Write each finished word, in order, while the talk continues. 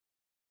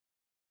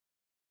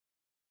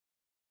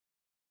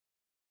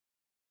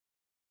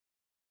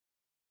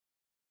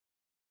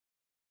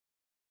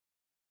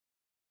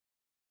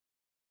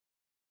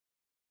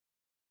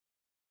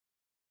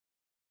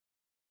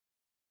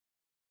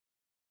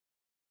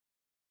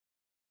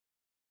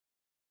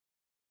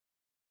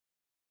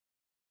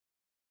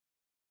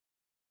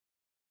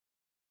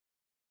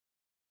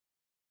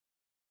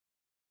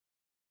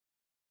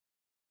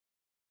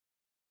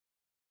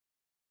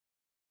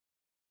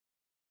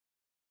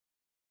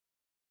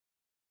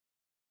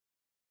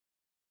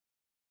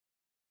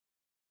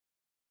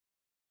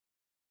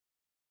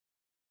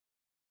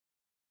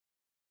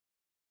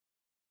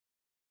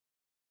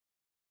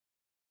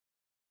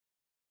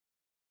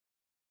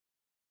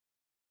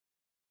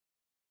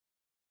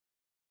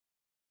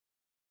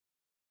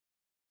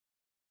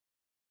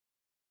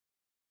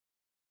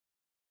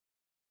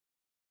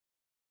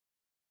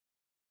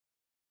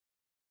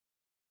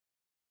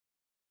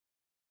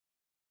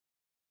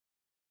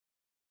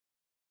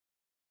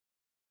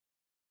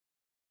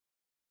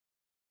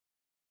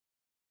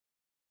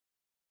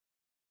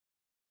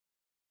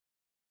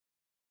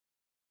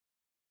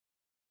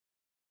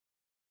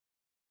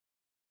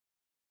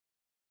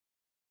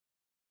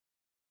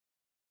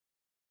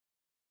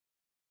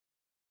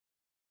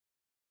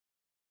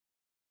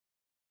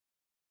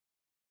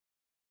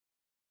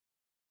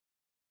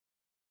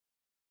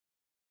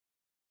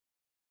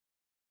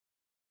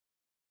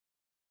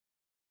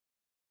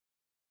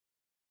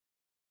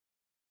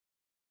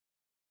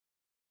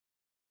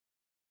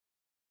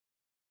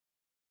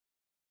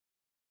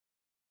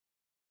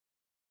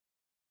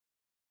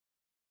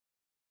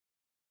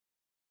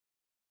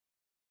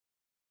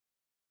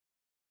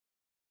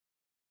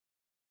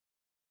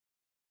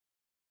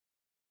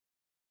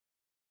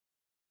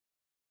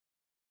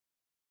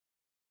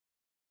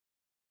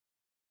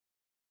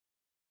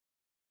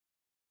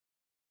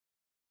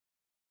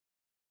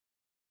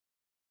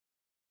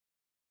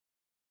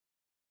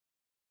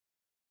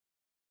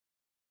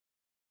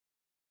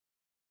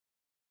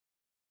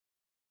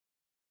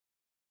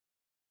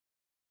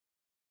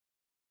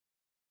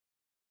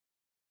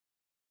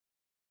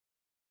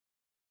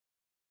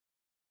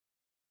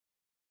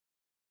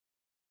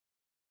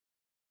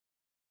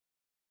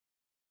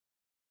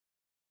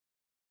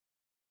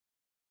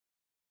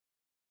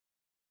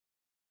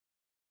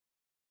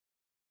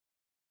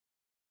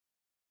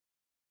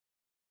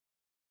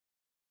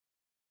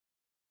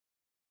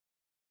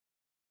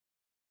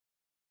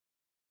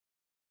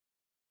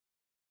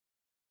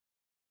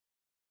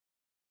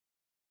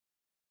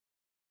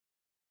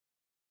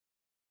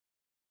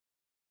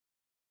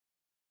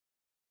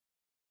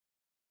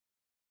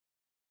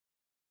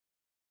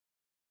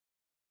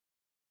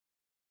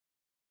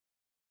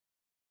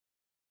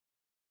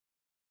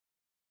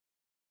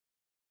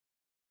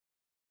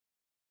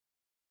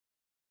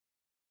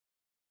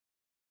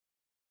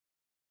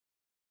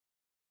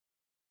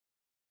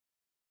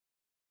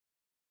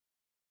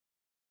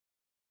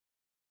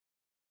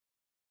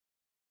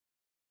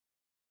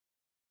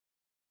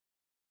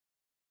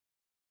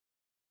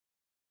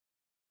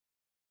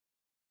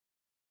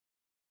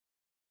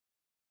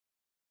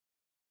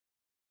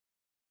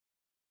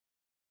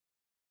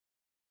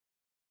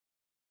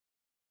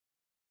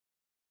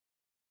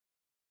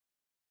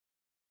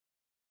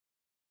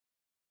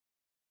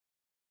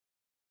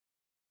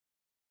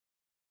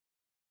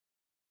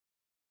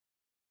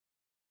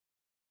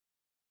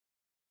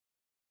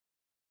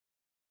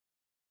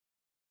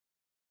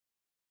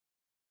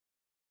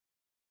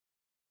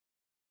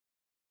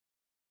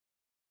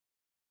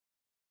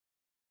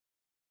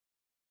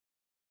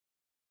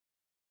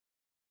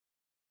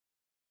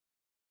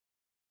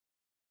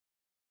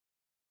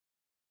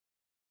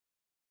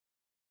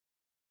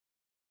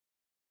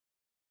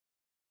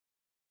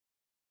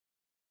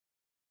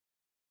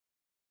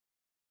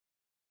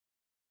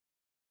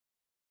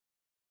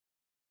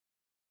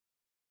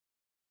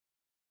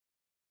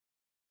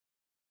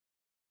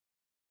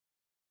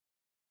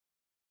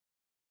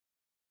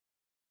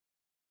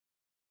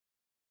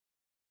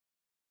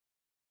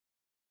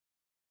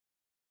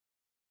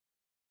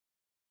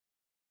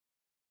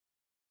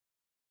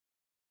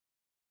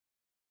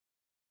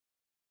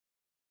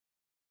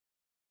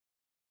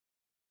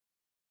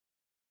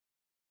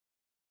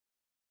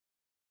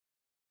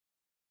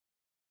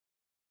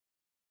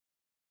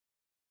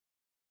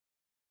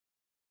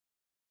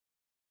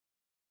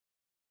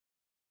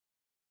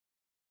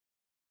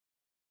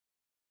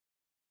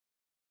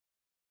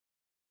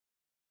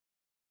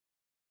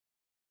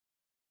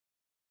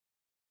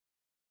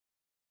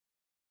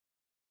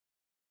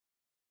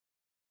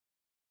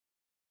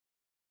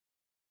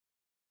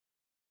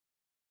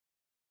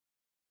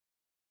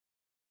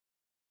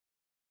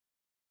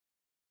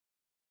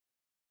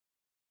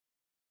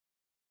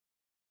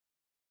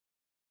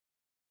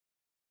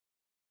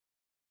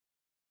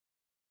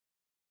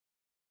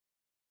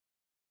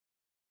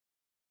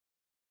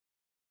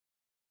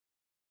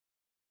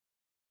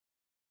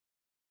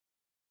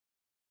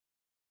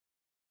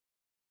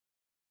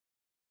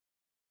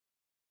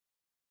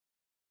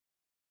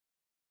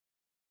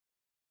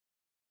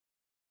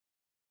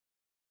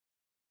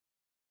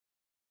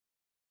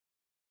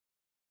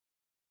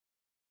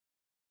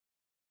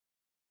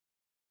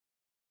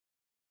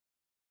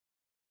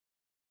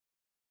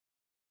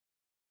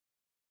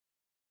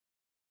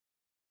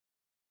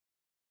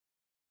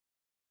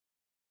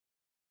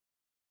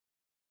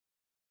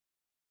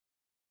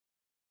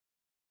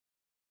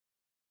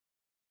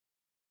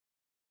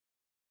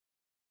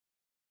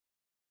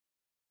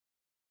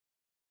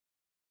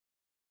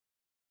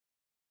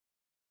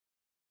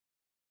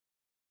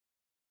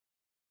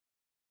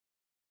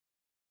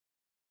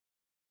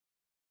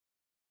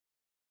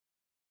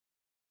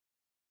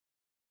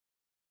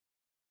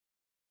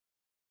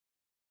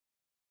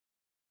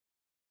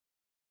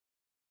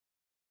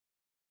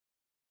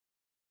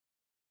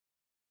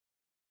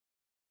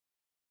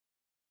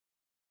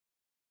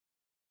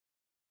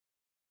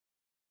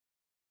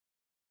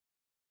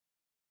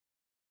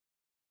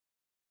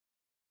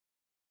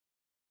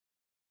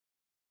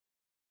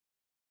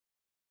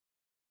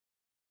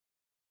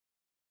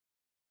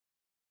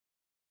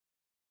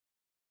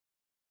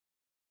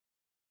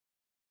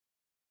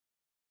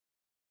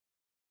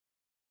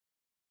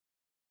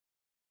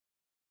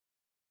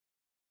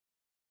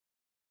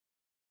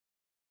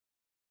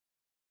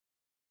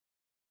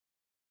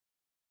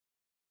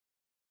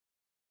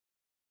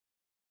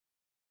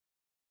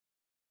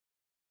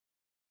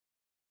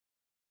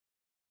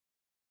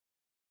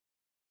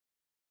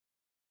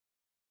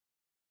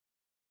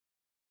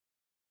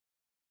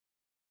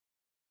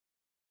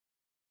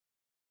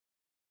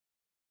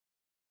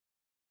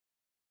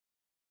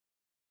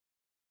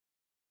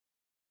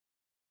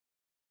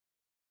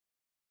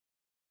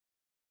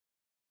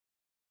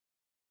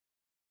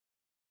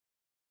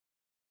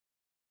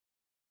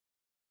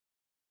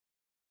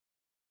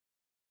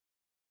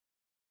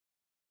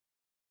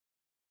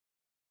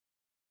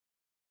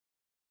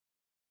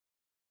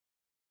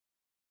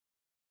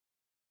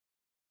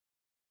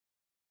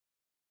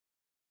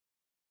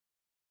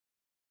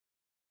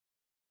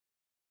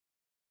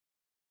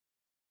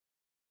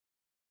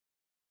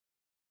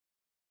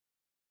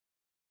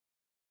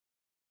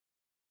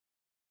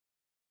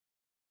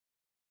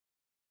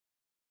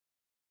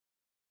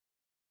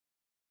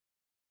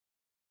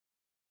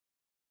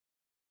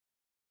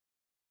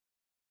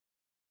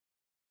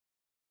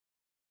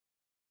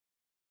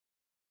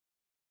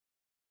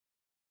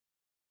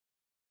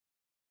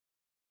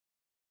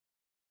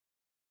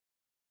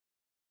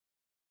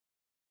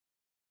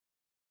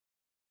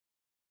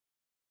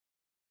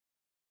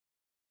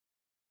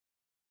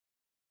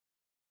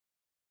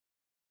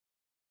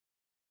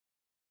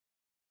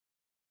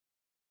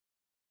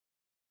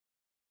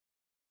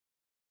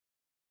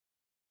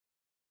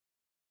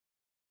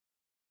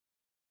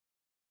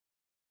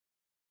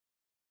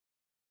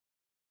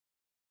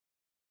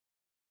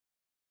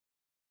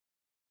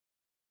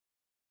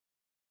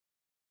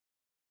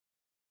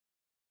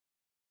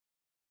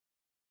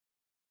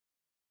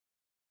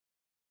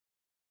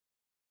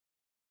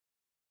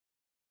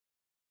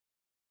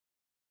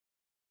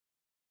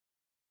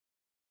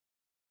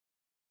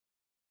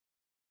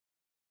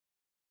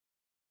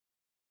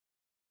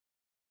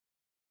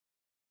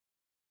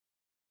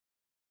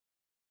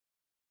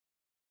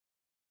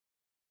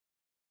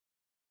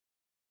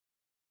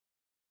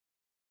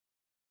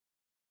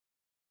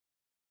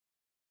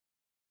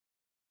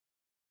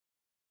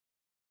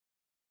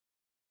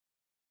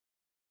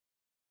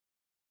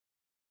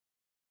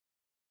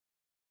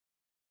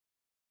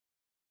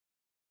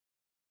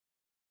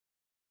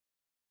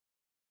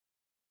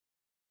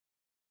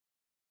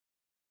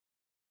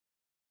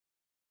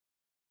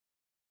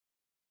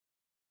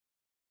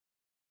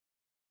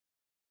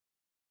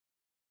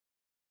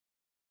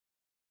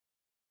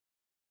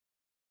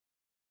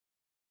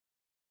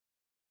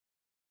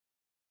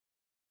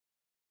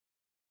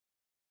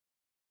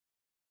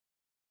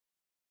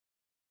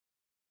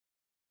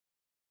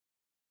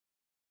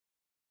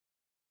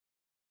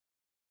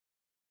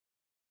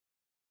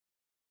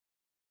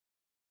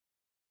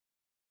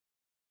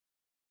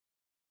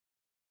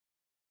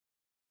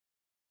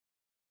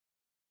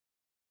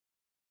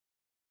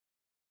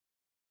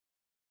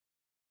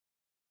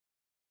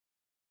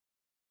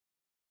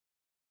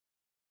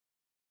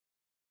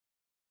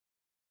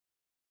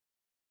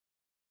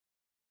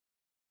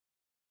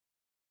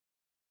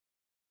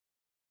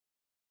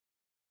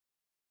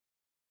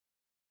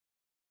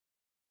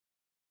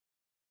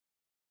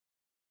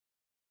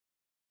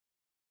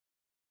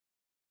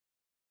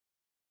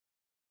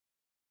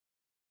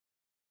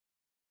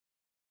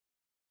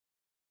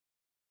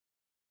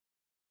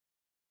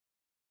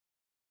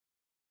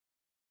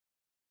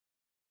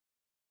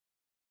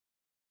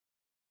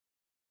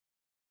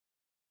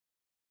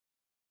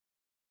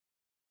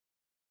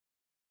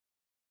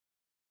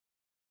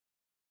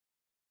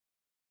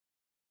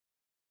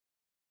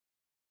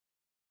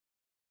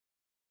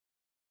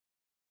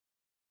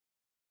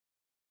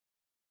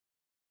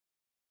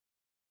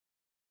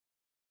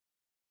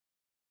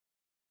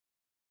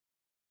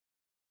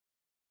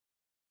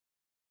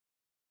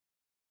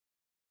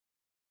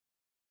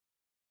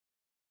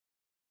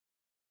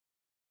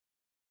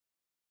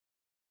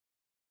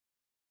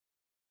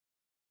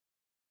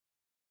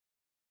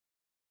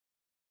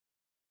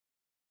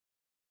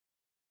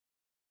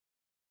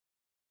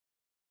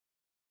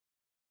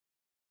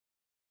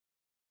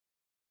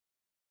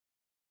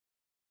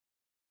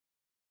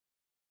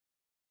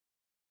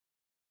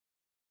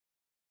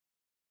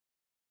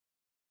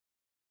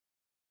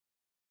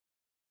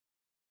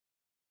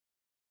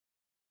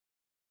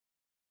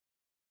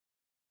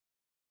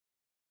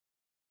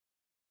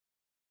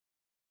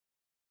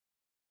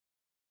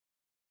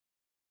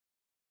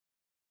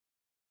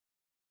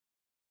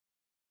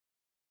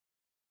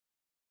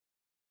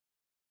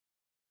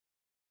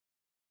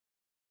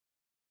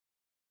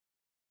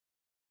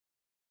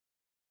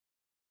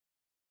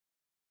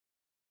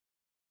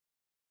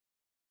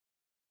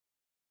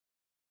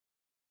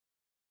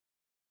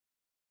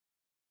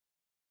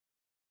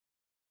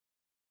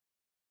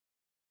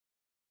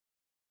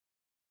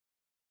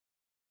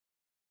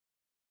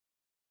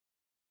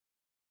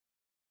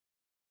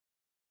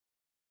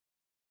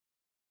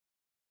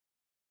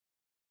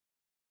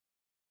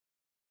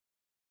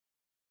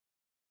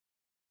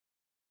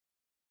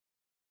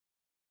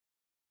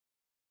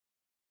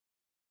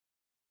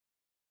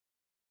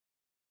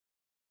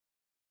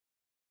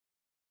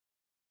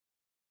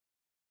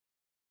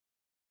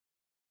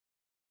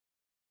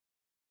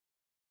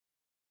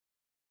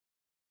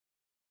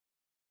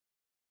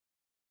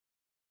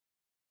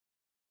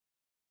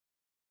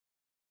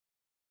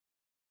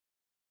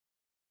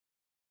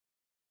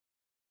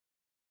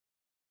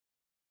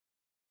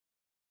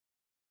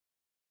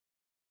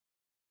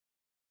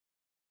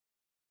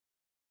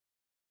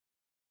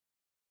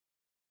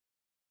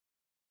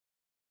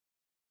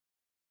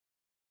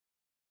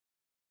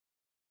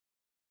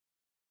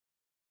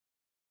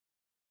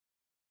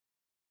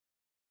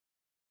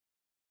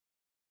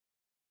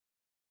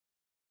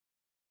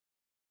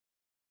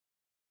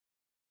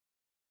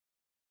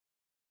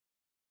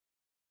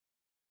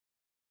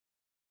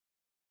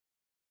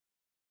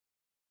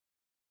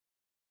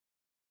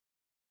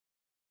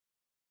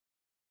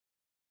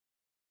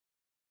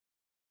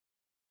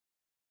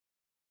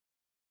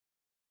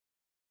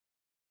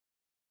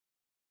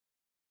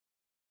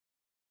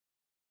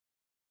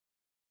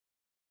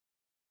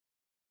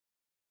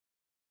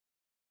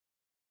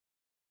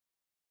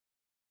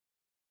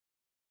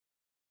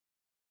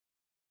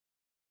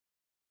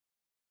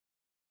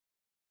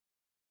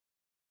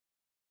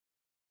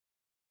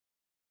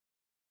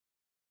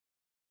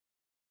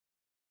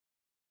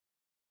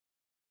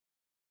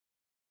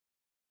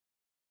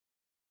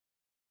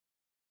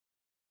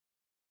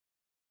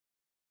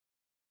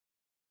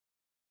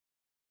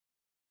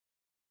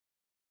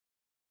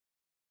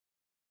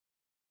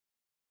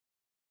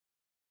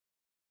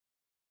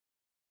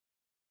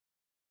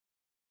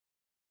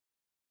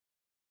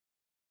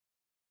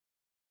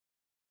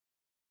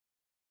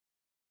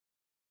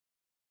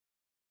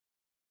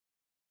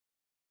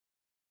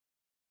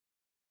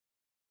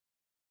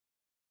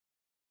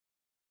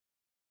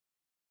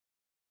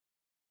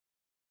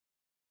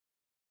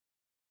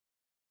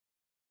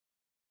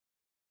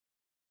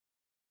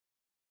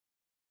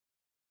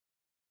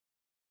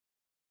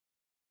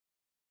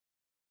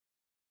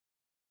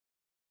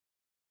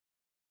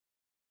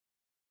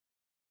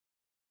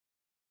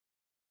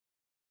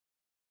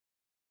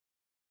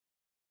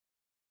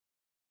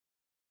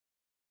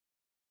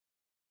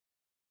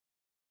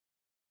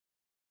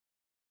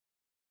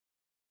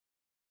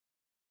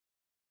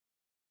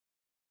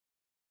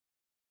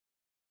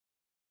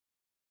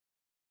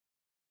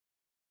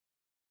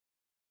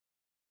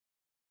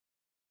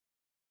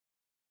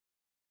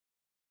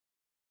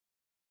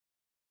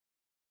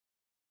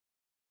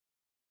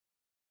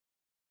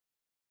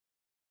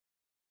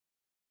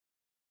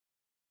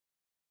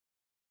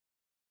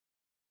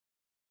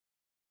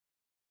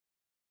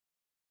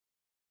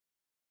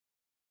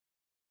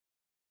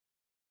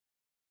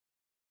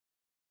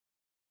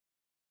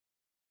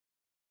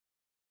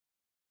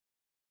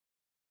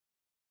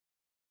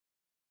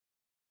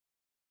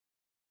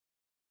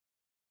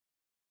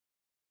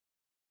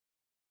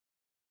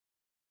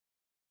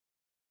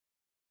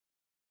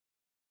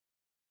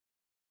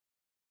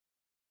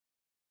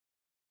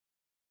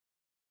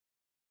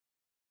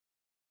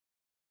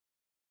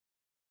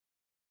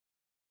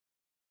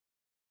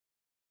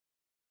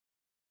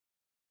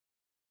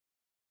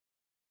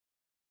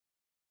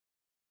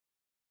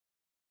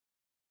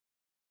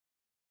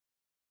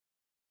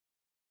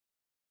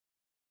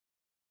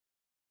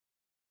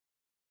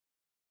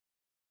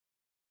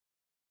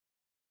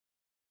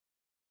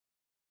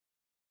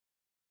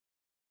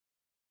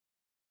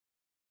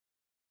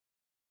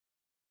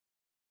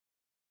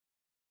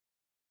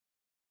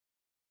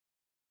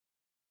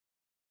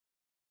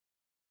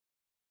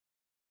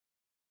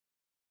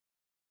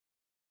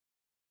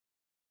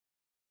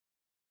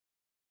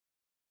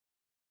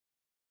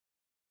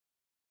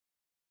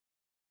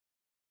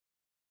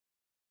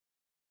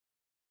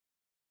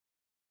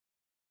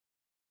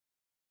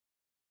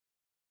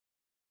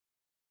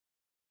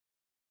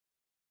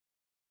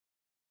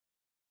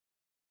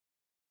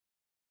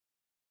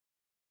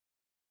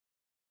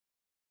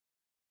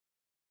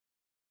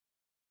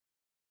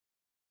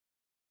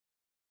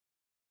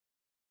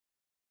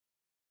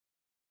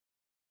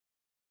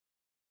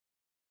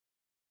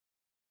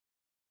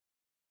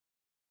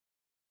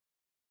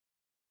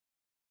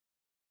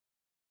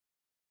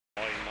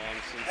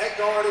At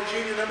guard, a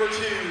junior number 2,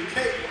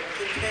 Caitlin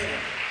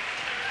Kincannon.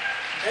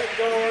 At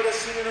guard, a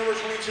senior number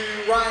 22,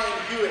 Ryan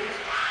Hewitt.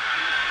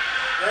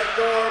 At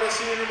guard, a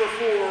senior number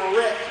 4,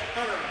 Rhett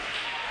Hunter.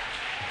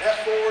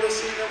 At forward, a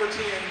senior number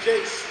 10,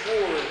 Jace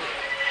Ward.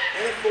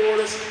 And at forward,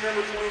 a senior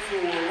number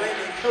 24,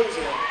 Landon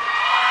Koza.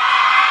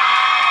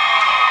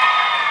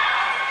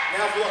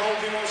 Now for the home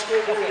team on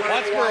scoreboard.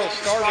 Whitesboro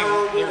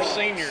starting their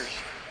seniors.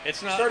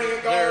 It's not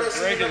their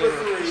regular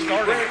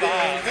starting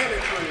 5.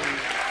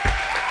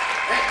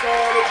 At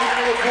guard, a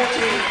junior number 14,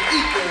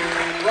 Ethan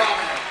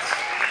Robbins.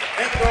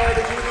 At guard,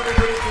 a junior number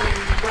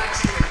 33,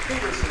 Braxton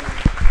Peterson.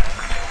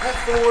 At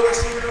forward, a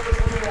senior number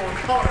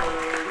 21, Connor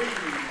Reed.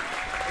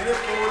 And at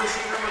forward, a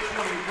senior number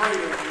 20,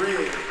 Brayden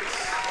Riggs.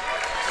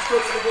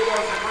 Coach of the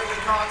Bulldogs is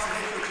Brandon Cox and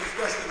head coach is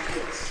Dustin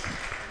Gitz.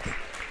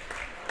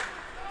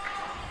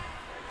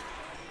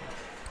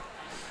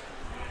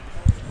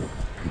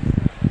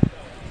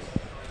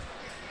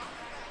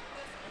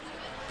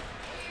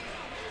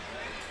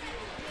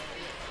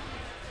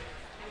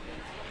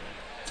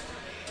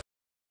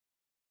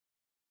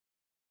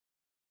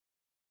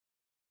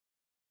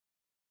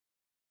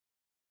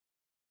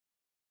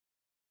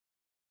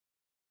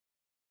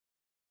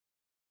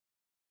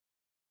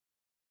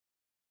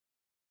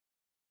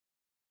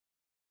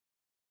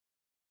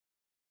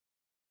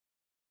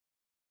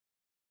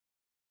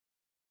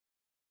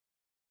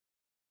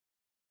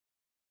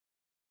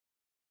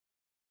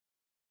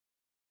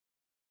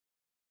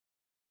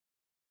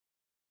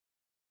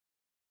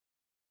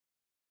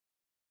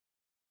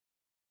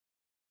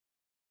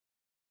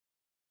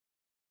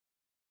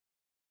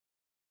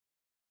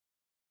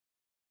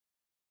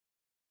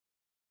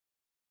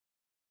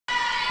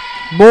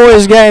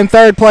 Boys game,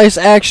 third place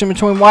action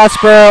between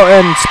Whitesboro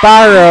and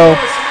Spiro.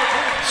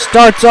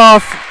 Starts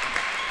off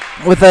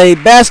with a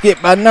basket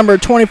by number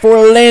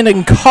 24,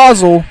 Landon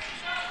Kozel.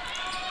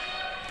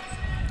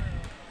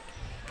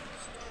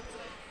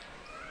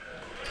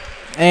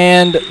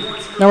 And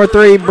number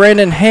 3,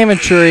 Brandon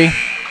Hammondtree.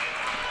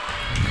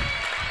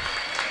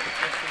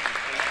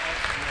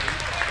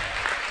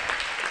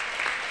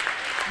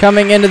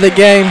 Coming into the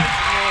game.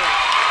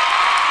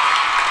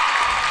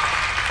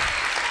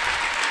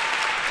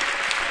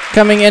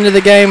 Coming into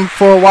the game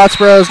for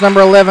Whitesboro's number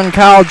 11,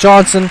 Kyle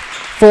Johnson,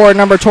 for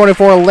number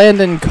 24,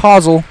 Landon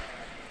Kozel.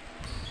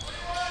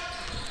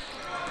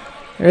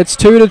 It's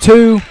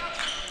 2-2,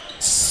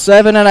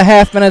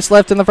 7.5 minutes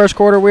left in the first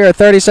quarter. We are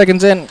 30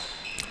 seconds in.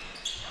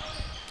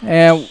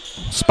 And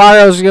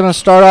Spiro's going to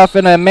start off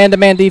in a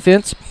man-to-man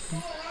defense.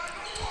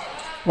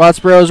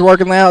 Whitesboro's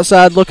working the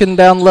outside, looking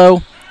down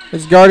low.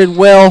 It's guarded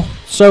well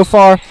so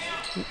far.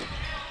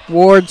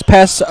 Ward's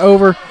pass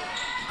over.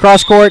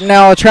 Cross court,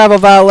 now a travel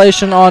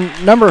violation on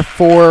number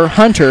 4,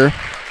 Hunter.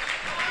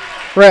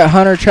 Rhett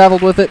Hunter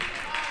traveled with it.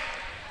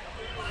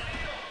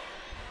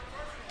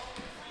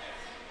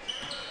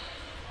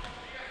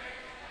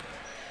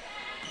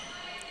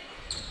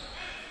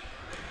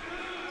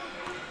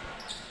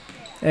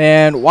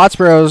 And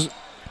Whitesboro's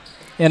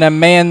in a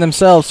man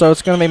themselves, so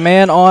it's going to be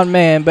man on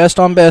man, best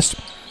on best,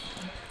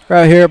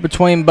 right here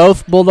between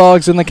both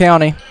Bulldogs in the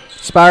county.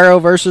 Spiro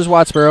versus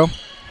Whitesboro.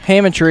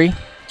 Hammondtree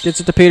gets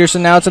it to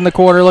Peterson. Now it's in the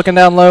corner, looking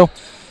down low.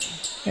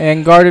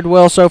 And guarded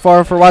well so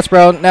far for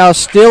Whitesboro. Now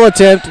steal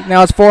attempt.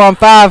 Now it's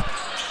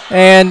 4-on-5.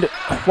 And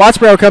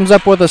Whitesboro comes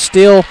up with a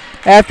steal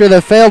after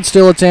the failed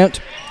steal attempt.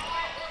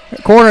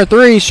 Corner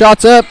 3,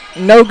 shots up,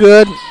 no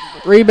good.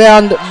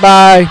 Rebound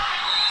by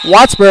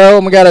Whitesboro,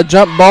 and we got a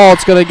jump ball.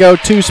 It's going to go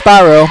to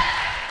Spiro.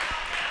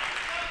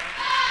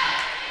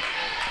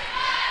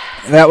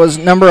 That was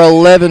number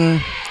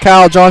 11,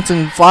 Kyle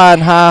Johnson,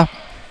 flying high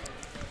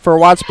for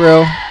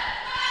Whitesboro,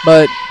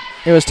 but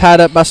it was tied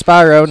up by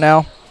Spiro.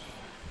 Now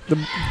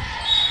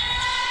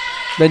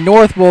the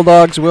North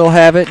Bulldogs will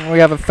have it, and we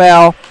have a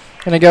foul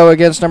going to go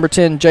against number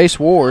 10, Jace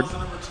Ward.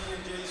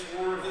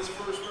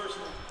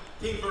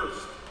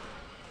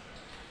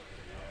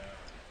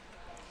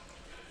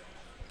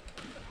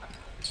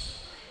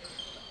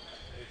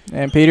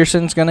 And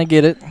Peterson's going to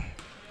get it.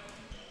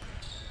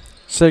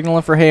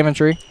 Signaling for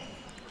Hammondtree.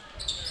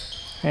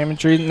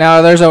 Hammondtree.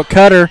 Now there's a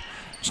cutter.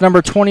 It's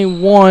number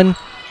 21.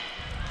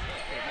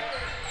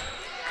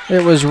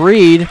 It was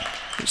Reed.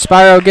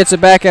 Spiro gets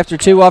it back after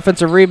 2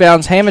 offensive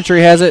rebounds.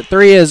 Hammondtree has it.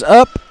 3 is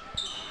up.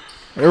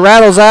 It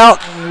rattles out.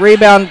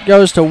 Rebound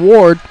goes to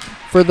Ward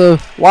for the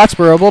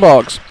Whitesboro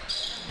Bulldogs.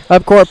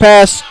 Up court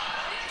pass.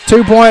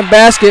 2-point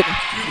basket.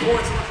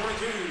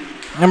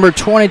 Number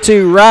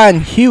 22,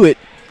 Ryan Hewitt,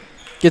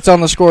 gets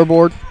on the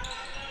scoreboard.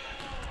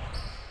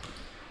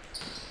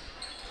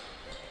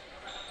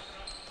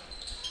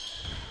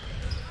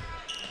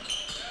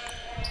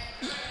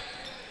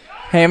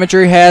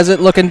 Hammondtree has it,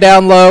 looking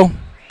down low.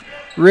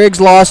 Riggs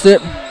lost it.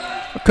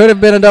 Could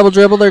have been a double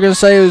dribble. They're going to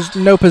say there's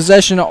no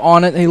possession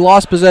on it. He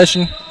lost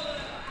possession.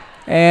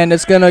 And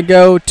it's going to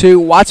go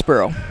to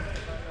Whitesboro.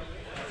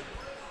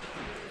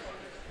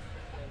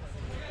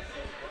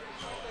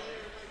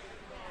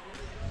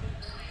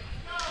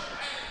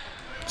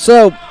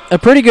 So, a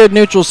pretty good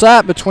neutral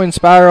site between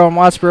Spiro and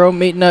Whitesboro,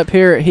 meeting up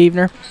here at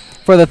Heavener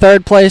for the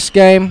third place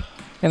game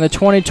in the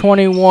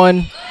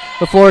 2021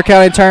 LaFleur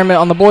County Tournament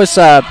on the boys'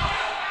 side.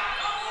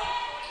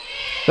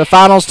 The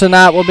finals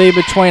tonight will be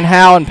between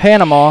Howe and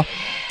Panama.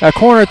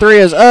 Corner 3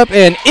 is up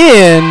and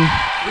in.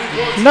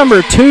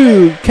 Number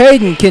 2,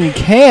 Caden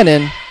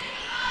Kincannon.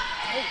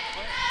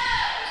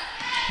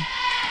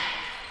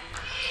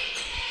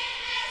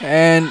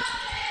 And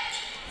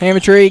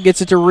Hammontree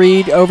gets it to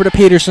Reed, over to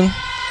Peterson.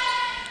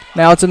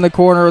 Now it's in the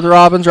corner with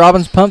Robbins.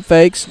 Robbins pump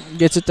fakes,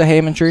 gets it to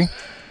Hammontree.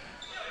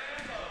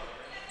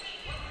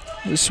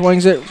 He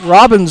swings it.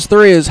 Robbins'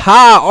 3 is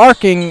high,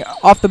 arcing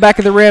off the back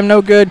of the rim,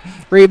 no good.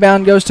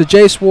 Rebound goes to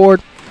Jace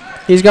Ward.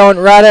 He's going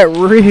right at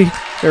Reed.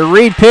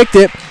 Reed picked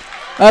it.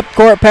 Up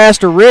court pass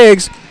to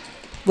Riggs.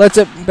 Lets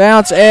it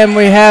bounce, and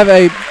we have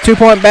a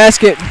 2-point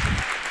basket.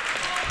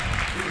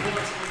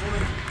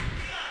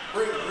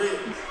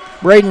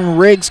 Braden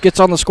Riggs gets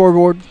on the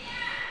scoreboard.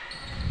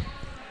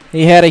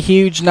 He had a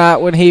huge night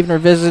when Heavener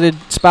visited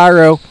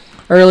Spiro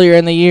earlier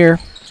in the year.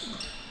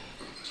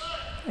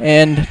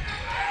 And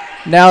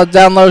now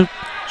down low,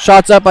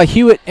 shots up by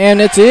Hewitt, and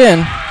it's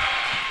in.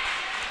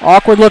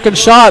 Awkward looking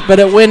shot, but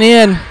it went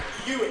in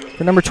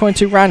for number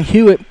 22, Ryan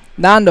Hewitt.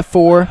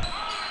 9-4.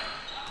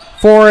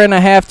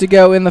 4.5 to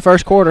go in the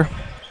first quarter.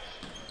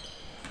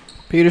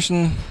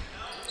 Peterson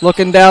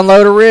looking down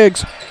low to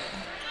Riggs.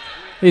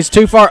 He's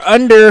too far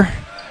under,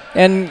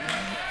 and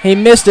he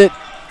missed it.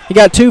 He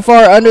got too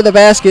far under the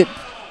basket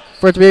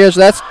for it to be good.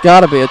 So that's got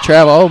to be a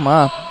travel. Oh,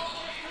 my.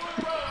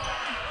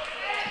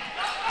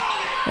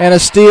 And a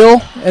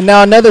steal, and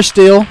now another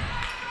steal.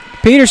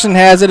 Peterson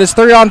has it. It's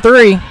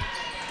 3-on-3.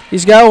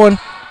 He's going.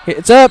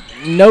 It's up.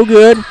 No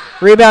good.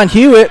 Rebound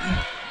Hewitt.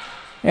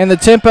 And the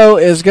tempo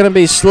is going to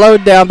be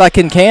slowed down by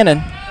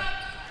Kincannon.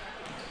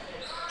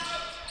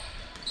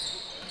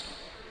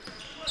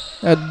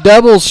 A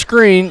double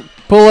screen.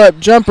 Pull-up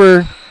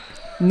jumper.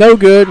 No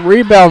good.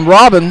 Rebound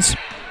Robbins.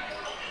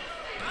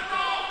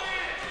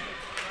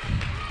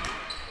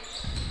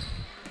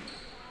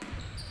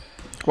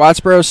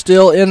 Whitesboro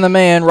still in the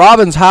man.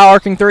 Robbins high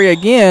arcing 3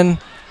 again.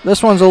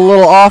 This one's a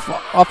little off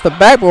the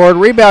backboard.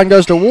 Rebound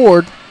goes to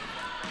Ward.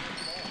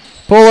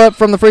 Pull up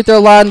from the free throw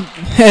line,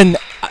 and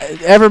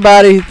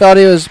everybody thought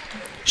he was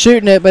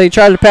shooting it, but he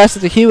tried to pass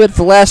it to Hewitt at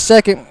the last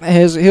second.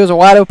 He was a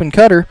wide open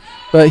cutter,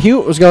 but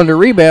Hewitt was going to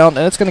rebound,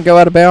 and it's going to go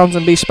out of bounds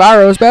and be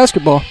Spiro's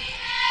basketball.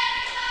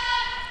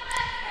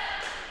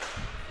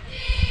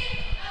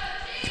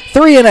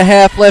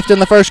 3.5 left in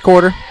the first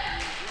quarter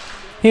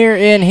here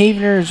in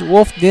Heavener's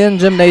Wolf Den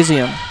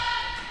Gymnasium.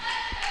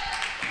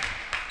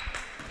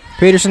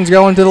 Peterson's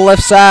going to the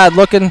left side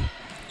looking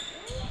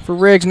for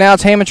Riggs. Now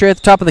it's Hammontree at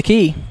the top of the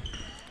key.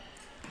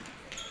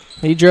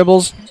 He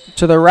dribbles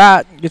to the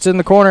right, gets in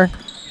the corner,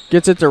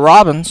 gets it to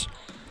Robbins.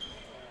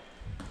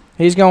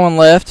 He's going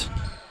left.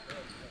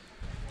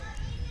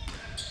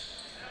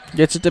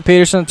 Gets it to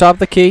Peterson at the top of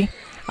the key.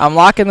 I'm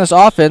liking this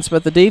offense,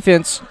 but the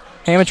defense,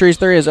 Hammontree's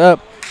 3 is up.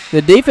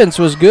 The defense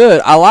was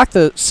good. I like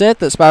the set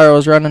that Spiro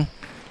was running,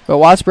 but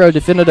Whitesboro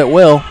defended it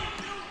well.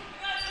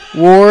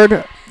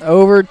 Ward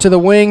over to the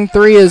wing.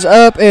 3 is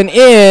up and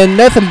in.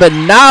 Nothing but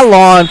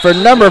nylon for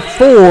number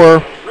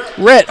 4,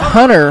 Rhett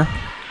Hunter.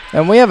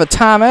 And we have a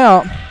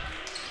timeout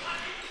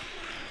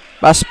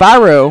by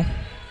Spiro.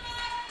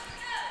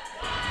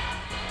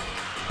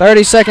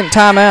 30-second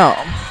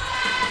timeout.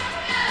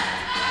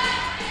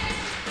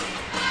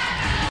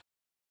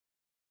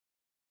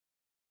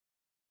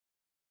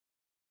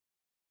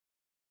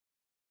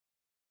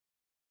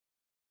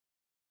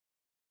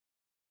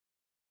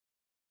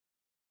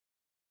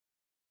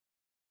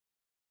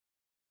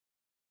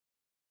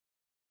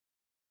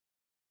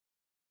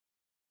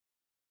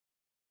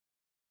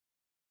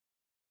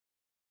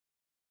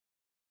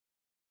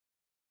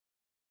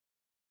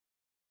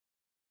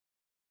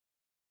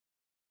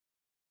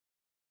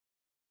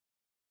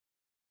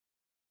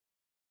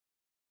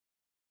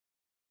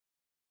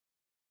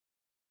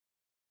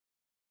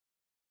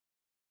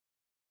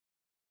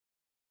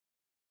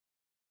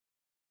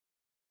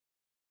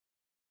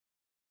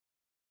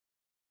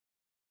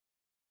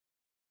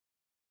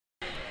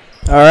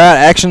 All right,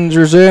 action's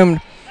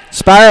resumed.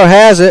 Spiro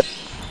has it.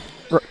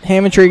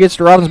 Hammontree gets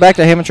to Robbins, back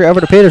to Hammontree, over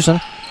to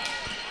Peterson.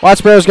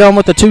 Whitesboro's going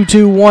with the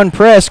 2-2-1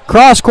 press.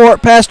 Cross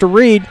court pass to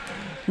Reed.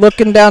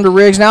 Looking down to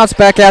Riggs. Now it's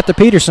back out to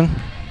Peterson.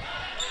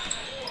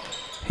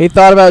 He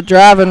thought about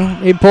driving.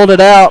 He pulled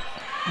it out.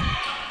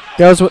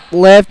 Goes with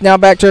left. Now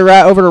back to the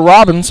right, over to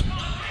Robbins.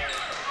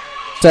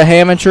 To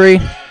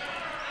Hammontree.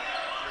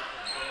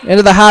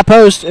 Into the high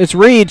post. It's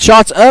Reed.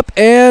 Shots up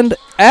and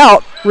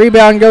out.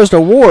 Rebound goes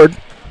to Ward.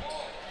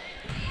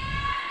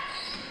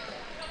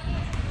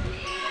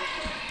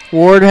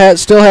 Ward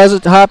still has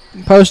it. High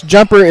post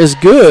jumper is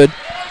good.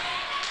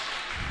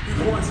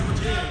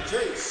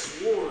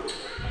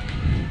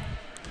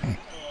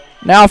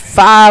 Now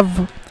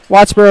 5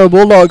 Whitesboro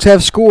Bulldogs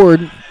have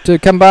scored to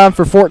combine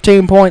for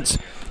 14 points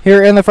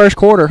here in the first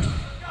quarter.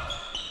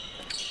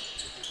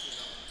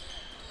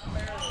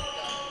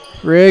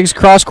 Riggs,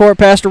 cross-court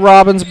pass to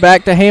Robbins,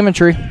 back to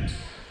Hammontree.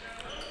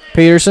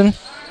 Peterson.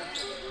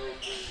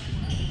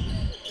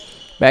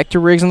 Back to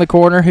Riggs in the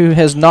corner, who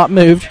has not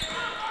moved.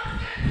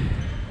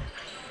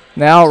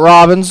 Now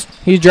Robbins,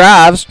 he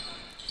drives.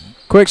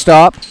 Quick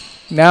stop.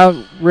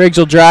 Now Riggs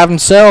will drive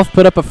himself,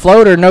 put up a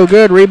floater, no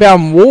good.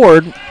 Rebound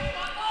Ward.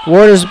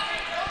 Ward has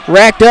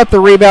racked up the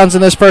rebounds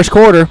in this first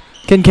quarter.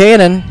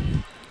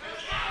 Kincannon.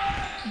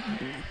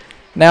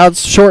 Now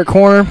it's short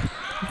corner.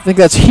 I think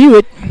that's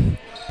Hewitt.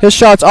 His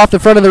shot's off the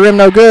front of the rim,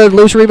 no good.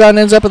 Loose rebound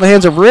ends up in the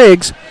hands of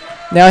Riggs.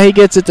 Now he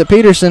gets it to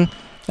Peterson.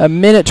 A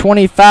minute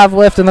 25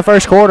 left in the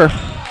first quarter.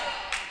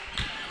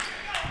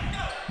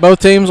 Both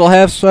teams will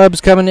have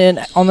subs coming in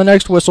on the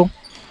next whistle.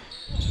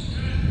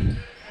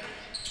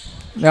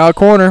 Now a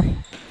corner.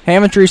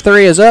 Hammondtree's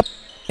three is up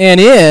and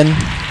in.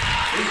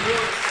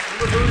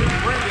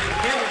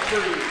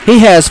 He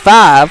has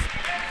 5.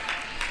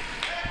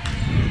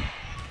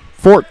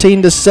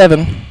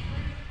 14-7.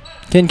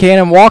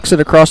 Kincannon walks it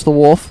across the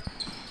Wolf.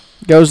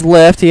 Goes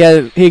left. He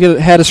had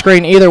a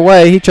screen either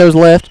way. He chose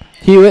left.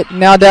 Hewitt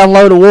now down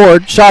low to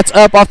Ward. Shots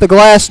up off the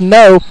glass.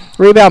 No.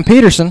 Rebound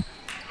Peterson.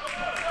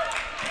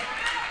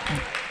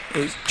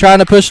 He's trying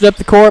to push it up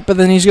the court, but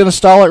then he's going to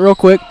stall it real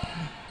quick.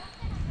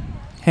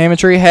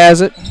 Hammondtree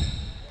has it.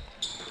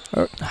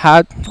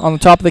 High on the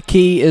top of the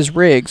key is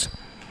Riggs.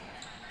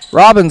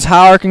 Robbins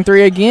high arcing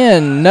three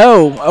again.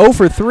 No. 0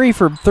 for 3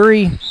 for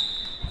 3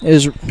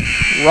 is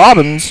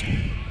Robbins.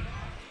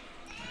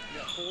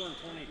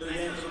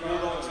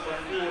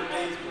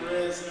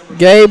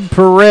 Gabe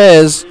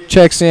Perez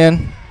checks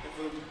in.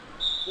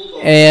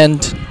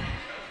 And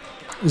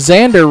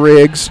Xander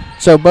Riggs.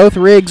 So both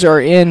Riggs are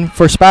in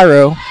for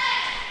Spiro.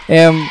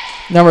 And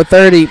number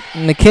 30,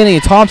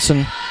 McKinney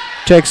Thompson,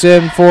 checks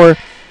in for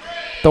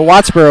the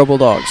Whitesboro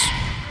Bulldogs.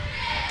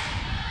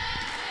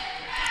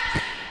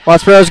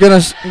 Whitesboro's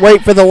going to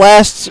wait for the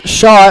last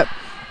shot.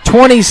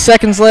 20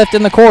 seconds left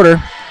in the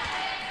quarter.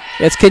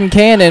 It's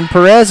Kincannon.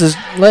 Perez is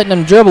letting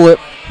him dribble it.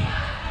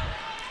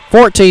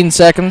 14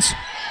 seconds.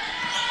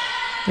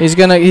 He's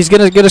gonna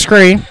get a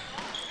screen.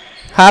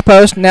 High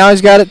post. Now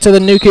he's got it to the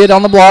new kid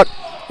on the block.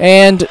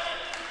 And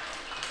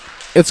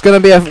it's going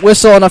to be a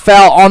whistle and a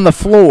foul on the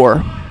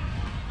floor.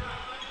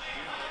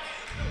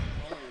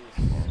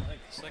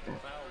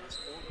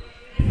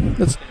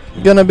 It's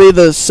going to be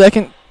the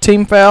second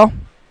team foul.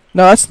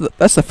 No,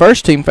 that's the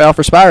first team foul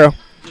for Spiro.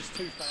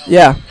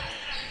 Yeah.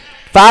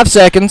 5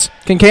 seconds.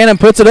 Kincannon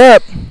puts it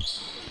up.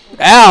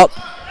 Out.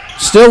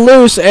 Still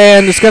loose,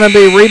 and it's going to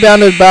be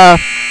rebounded by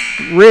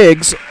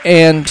Riggs,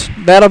 and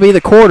that'll be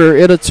the quarter.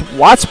 It's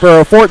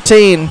Whitesboro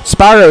 14,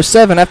 Spiro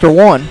 7 after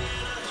 1.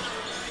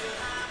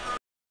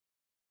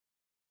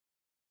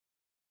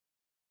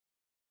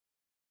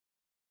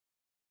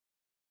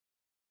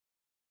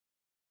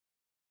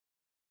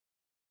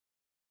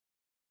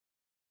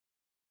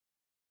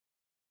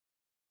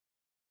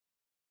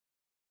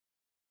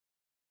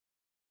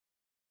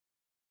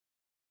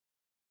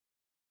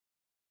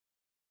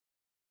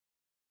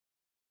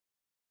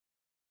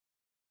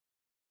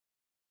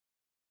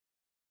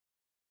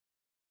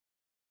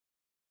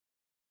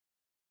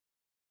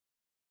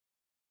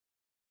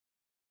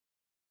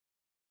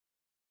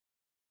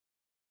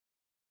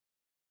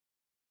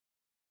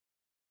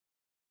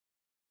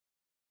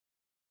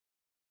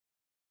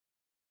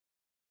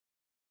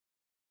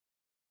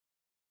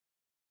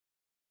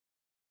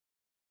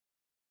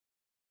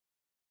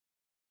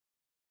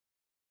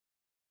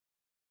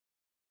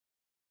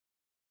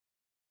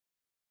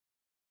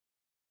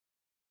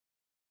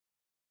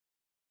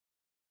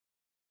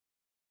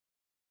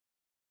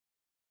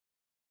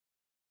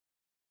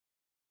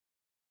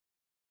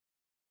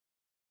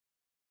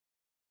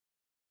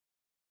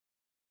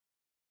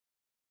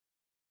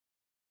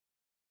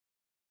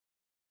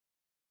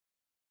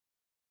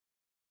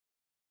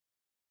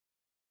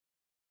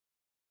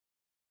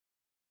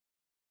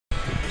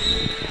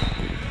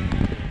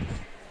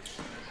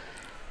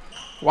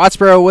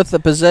 Whitesboro with the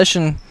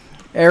possession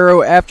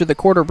arrow after the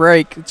quarter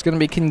break. It's going to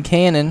be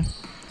Kincannon.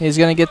 He's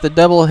going to get the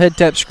double head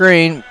tap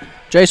screen.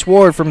 Jace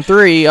Ward from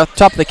 3 off the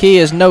top of the key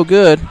is no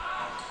good.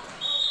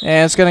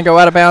 And it's going to go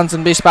out of bounds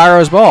and be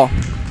Spiro's ball.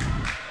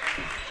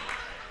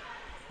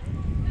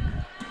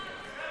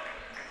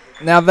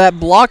 Now that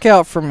block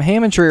out from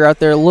Hammondtree right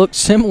there looked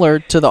similar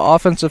to the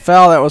offensive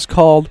foul that was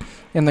called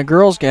in the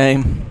girls'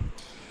 game.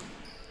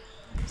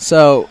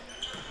 So,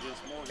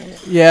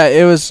 yeah,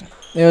 it was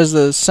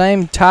the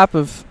same type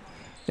of,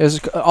 it was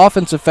an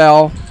offensive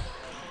foul.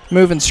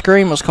 Move and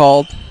screen was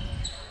called.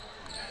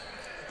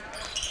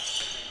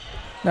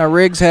 Now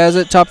Riggs has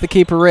it, top of the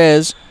key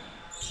Perez.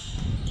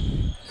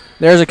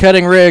 There's a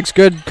cutting Riggs,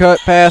 good cut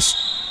pass,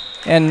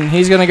 and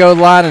he's going to go to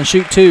the line and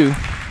shoot 2.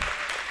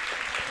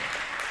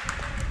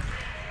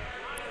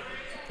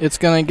 It's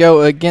going to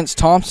go against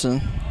Thompson.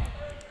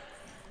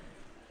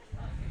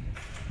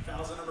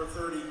 Fouls at number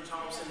 30,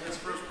 Thompson, his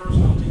first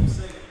personal, team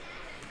second.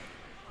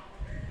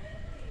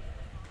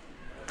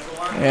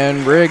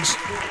 And Riggs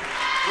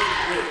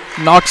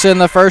knocks in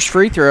the first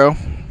free throw.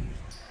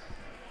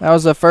 That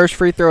was the first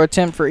free throw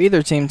attempt for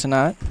either team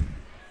tonight.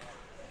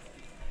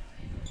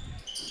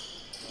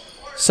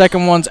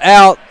 Second one's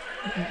out.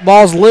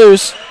 Ball's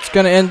loose. It's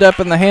going to end up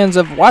in the hands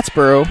of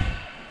Whitesboro,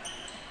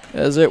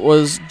 as it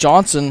was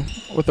Johnson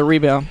with the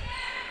rebound.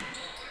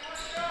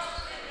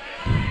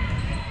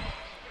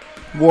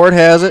 Ward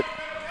has it.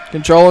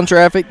 Controlling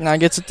traffic. Now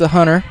gets it to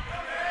Hunter.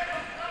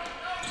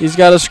 He's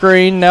got a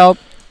screen. Now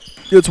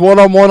it's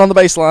one-on-one on the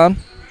baseline.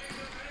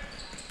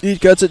 He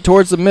cuts it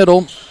towards the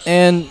middle.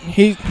 And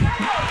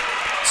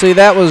see,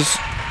 that was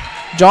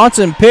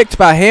Johnson picked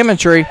by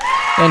Hammondtree.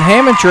 And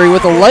Hammondtree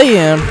with a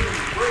lay-in.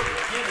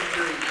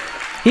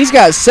 He's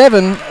got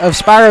 7 of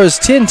Spiro's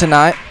 10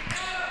 tonight.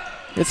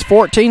 It's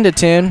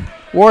 14-10.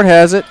 Ward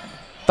has it.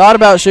 Thought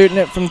about shooting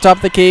it from the top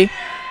of the key.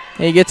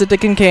 He gets it to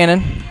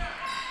Kincannon.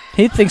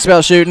 He thinks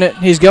about shooting it.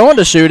 He's going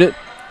to shoot it.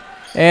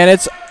 And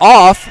it's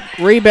off.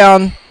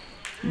 Rebound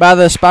by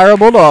the Spiro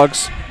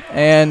Bulldogs.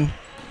 And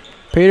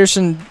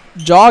Peterson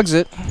jogs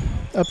it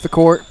up the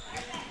court.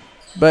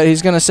 But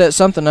he's going to set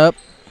something up.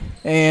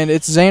 And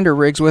it's Xander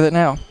Riggs with it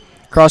now.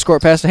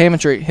 Cross-court pass to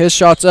Hammondtree. His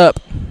shot's up.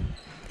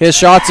 His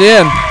shot's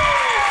in.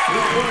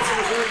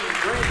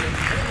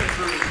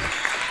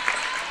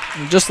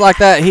 And just like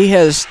that, he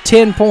has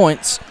 10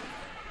 points.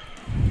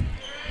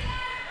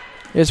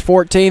 It's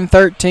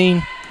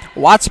 14-13.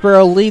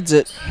 Whitesboro leads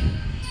it.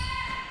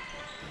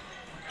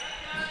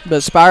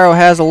 But Spiro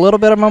has a little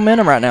bit of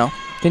momentum right now.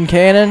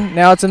 Kincannon,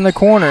 now it's in the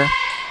corner.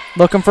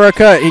 Looking for a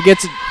cut. He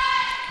gets it.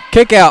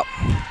 Kick out.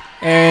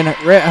 And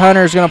Rhett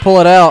Hunter's going to pull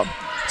it out.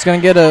 It's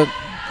going to get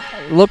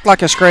look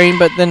like a screen,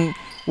 but then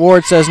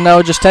Ward says,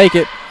 no, just take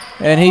it.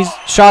 And he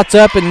shots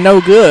up and no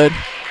good.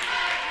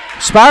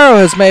 Spiro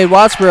has made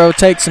Whitesboro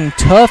take some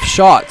tough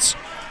shots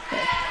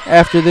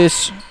after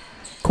this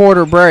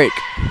quarter break.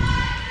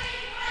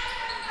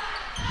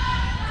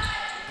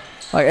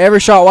 Like every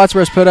shot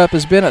Whitesboro's put up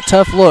has been a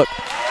tough look.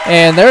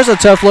 And there's a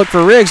tough look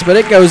for Riggs, but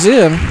it goes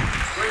in.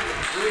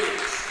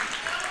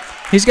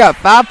 He's got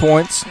 5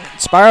 points.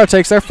 Spiro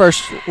takes their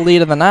first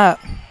lead of the night.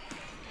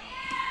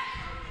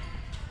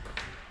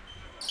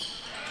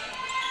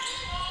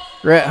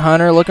 Rhett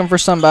Hunter looking for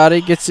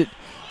somebody. Gets it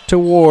to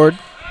Ward.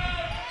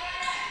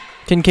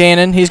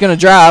 Kincannon, he's going to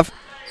drive.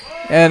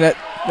 And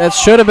that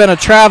should have been a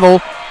travel.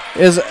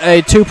 Is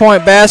a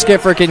 2-point basket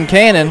for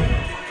Kincannon.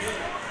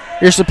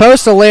 You're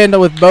supposed to land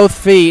with both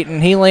feet,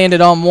 and he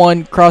landed on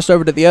one, crossed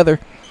over to the other,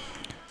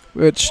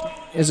 which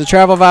is a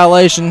travel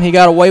violation. He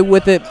got away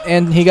with it,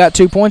 and he got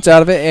 2 points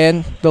out of it,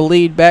 and the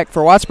lead back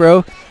for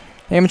Whitesboro.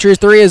 Hammondtree's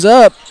 3 is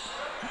up.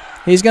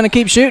 He's going to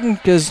keep shooting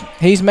because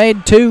he's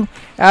made 2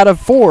 out of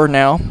 4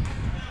 now.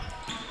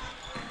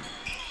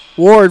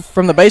 Ward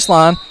from the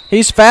baseline.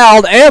 He's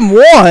fouled and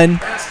won.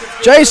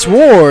 Jace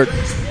Ward.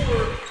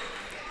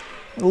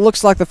 It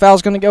looks like the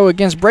foul's going to go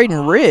against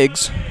Braden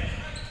Riggs.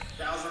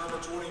 Fouls are number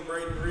 20,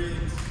 Braden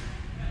Riggs.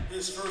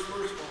 His first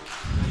personal.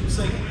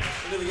 Second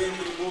into the game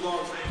for the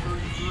Bulldogs,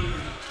 33.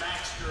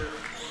 Baxter.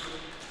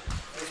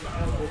 The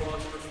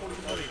Bulldogs, number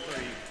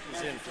 23.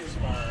 He's in for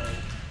Spiro.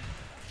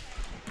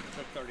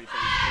 Took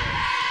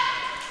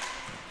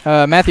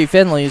 33. Matthew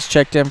Finley is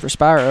checked in for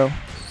Spiro.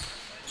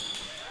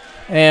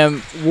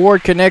 And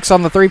Ward connects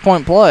on the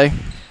 3-point play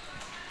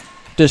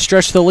to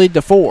stretch the lead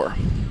to 4.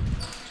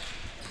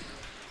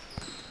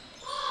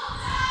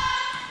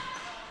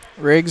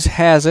 Riggs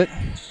has it.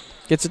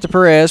 Gets it to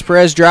Perez.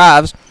 Perez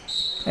drives,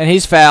 and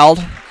he's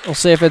fouled. We'll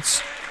see if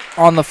it's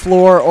on the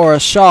floor or a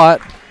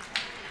shot.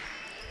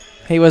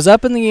 He was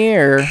up in the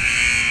air,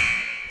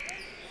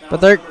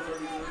 but they're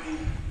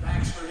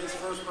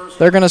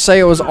going to say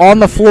it was on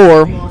the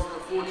floor.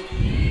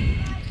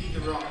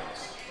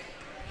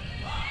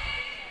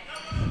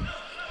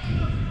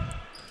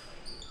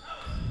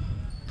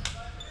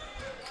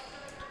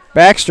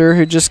 Baxter,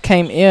 who just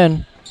came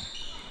in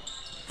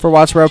for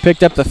Whitesboro,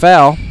 picked up the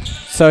foul.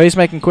 So he's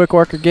making quick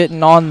work of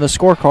getting on the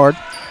scorecard.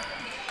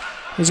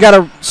 He's got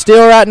a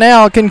steal right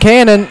now.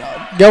 Kincannon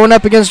going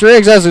up against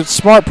Riggs has a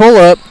smart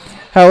pull-up.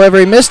 However,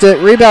 he missed it.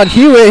 Rebound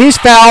Hewitt. He's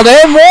fouled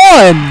and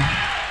won.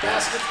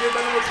 Basket given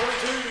by number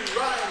 22,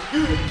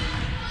 Ryan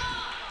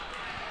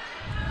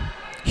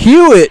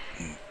Hewitt. Hewitt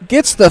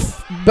gets the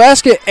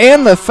basket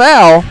and the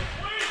foul.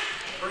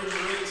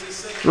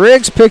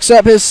 Riggs picks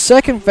up his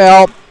second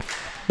foul.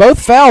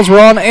 Both fouls were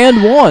on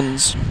and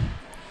ones.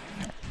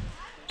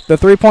 The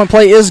 3-point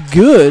play is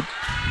good,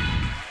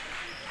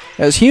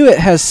 as Hewitt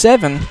has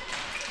 7.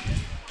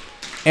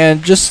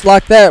 And just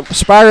like that,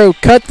 Spiro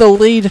cut the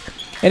lead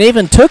and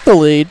even took the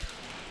lead,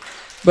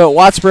 but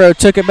Whitesboro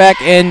took it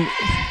back and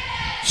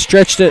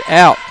stretched it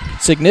out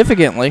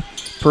significantly.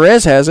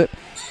 Perez has it,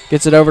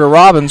 gets it over to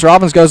Robbins.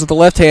 Robbins goes with the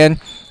left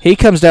hand. He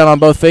comes down on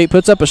both feet,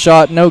 puts up a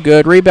shot, no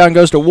good. Rebound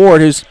goes to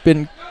Ward, who's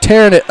been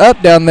tearing it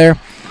up down there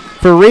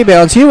for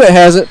rebounds. Hewitt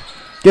has it,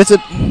 gets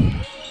it.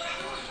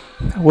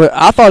 Well,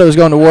 I thought it was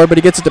going to Ward, but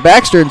he gets it to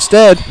Baxter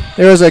instead.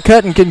 There was a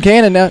cut in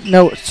Kincannon.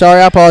 No, sorry,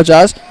 I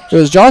apologize. It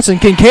was Johnson.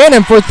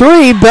 Kincannon for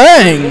 3.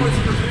 Bang!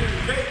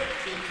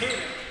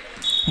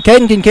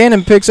 Caden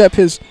Kincannon picks up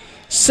his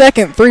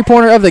second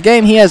 3-pointer of the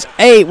game. He has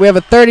 8. We have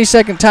a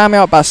 30-second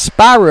timeout by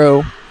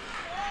Spiro,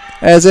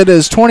 as it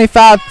is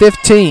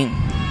 25-15.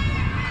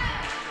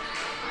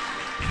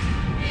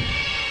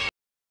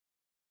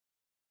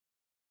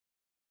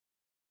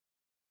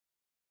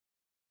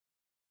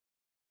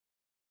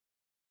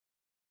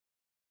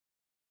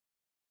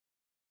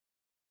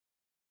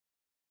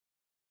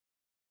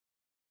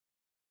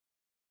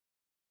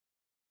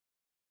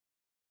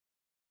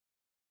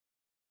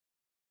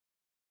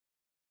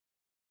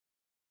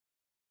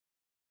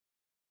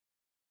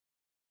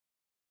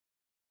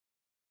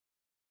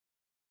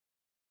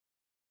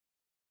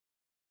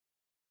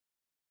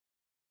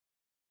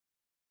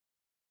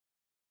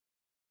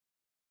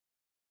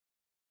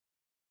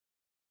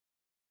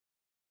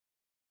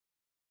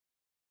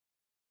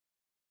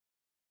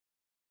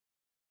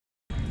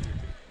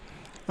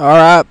 All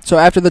right, so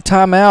after the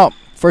timeout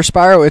for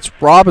Spiro, it's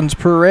Robbins,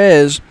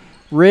 Perez,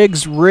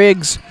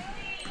 Riggs,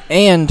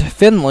 and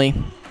Finley.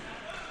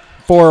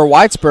 For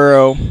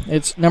Whitesboro,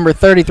 it's number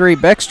 33,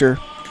 Bexter,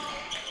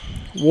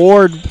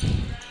 Ward,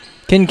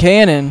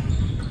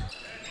 Kincannon,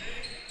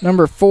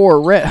 number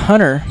 4, Rhett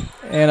Hunter,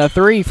 and a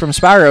 3 from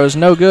Spiro is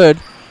no good.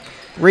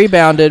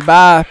 Rebounded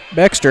by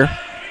Bexter.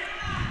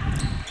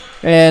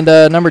 And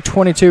number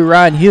 22,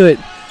 Ryan Hewitt,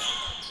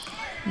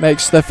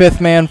 makes the 5th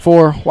man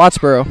for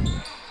Whitesboro.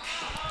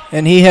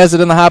 And he has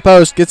it in the high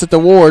post, gets it to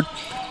Ward.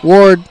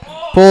 Ward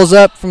pulls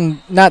up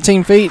from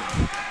 19 feet,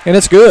 and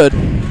it's good.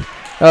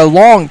 A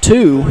long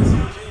 2.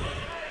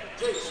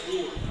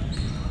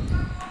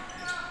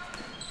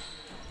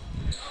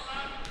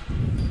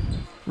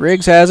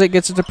 Riggs has it,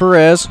 gets it to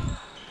Perez.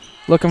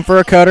 Looking for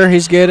a cutter. He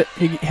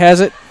has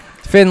it.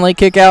 Finley,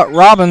 kick out.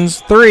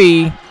 Robbins,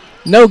 3.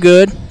 No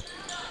good.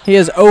 He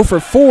is 0 for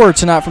 4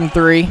 tonight from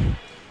 3.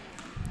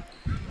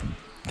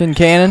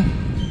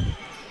 Kincannon,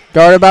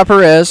 guarded by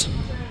Perez.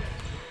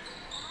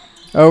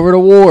 Over to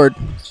Ward.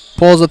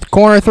 Pulls at the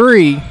corner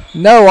 3.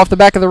 No, off the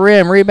back of the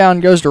rim.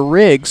 Rebound goes to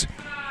Riggs.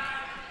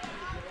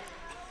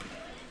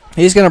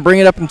 He's going to bring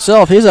it up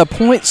himself. He's a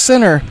point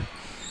center,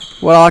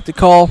 what I like to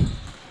call.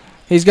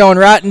 He's going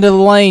right into the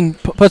lane.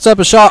 Puts up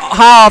a shot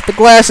high off the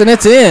glass, and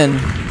it's in.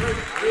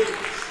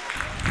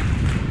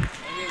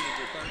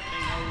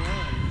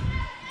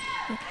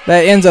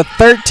 That ends a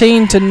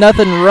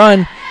 13-0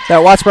 run that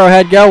Whitesboro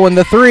had going.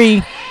 The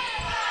 3,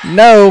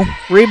 no.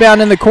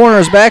 Rebound in the corner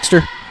is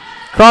Baxter.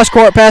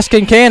 Cross-court pass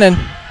Kincannon.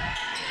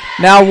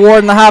 Now Ward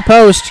in the high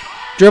post.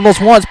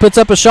 Dribbles once, puts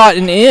up a shot,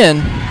 and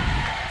in.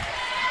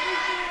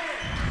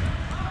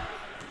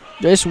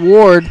 This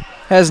Ward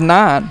has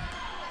 9.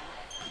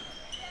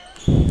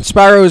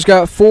 Spiro's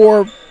got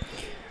 4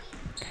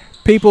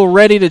 people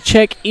ready to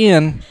check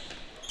in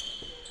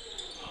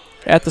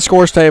at the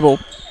scores table.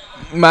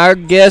 My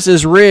guess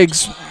is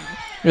Riggs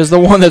is the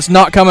one that's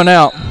not coming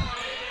out.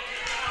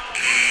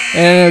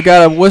 And we've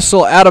got a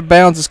whistle out of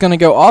bounds. It's going to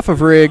go off of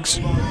Riggs.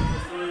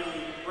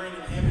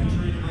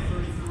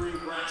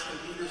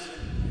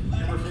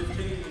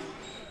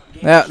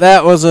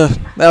 That was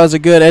a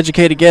good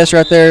educated guess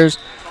right there.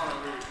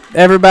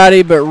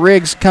 Everybody but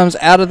Riggs comes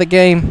out of the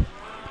game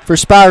for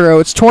Spiro.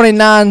 It's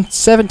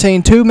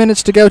 29-17, 2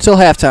 minutes to go till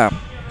halftime.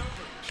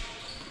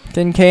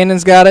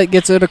 Kincannon's got it,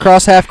 gets it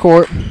across half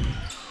court.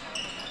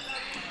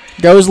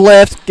 Goes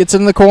left, gets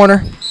in the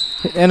corner,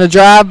 and a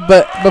drive,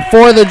 but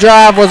before the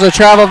drive was a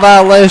travel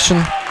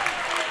violation.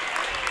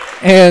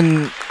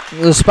 And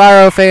the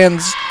Spiro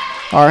fans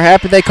are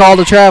happy they called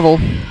a travel.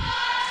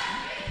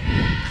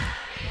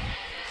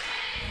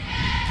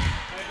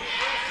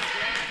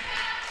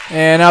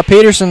 And now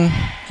Peterson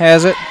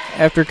has it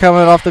after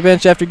coming off the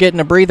bench after getting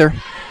a breather.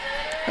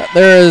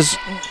 There is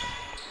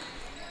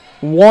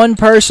one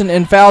person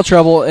in foul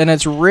trouble, and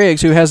it's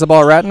Riggs who has the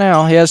ball right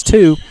now. He has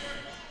 2.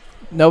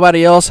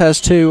 Nobody else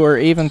has 2 or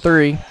even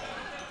 3.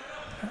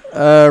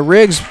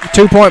 Riggs'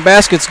 2-point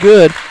basket's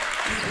good.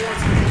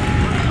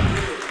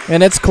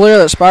 And it's clear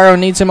that Spiro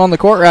needs him on the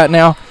court right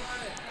now,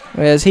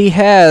 as he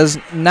has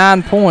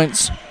 9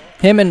 points.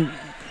 Him and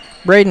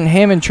Braden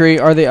Hammondtree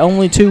are the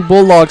only 2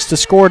 Bulldogs to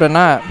score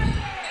tonight.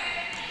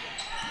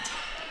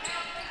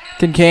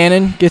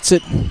 Kincannon gets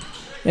it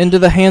into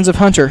the hands of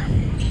Hunter.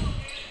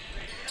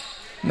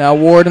 Now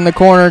Ward in the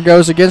corner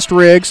goes against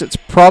Riggs. It's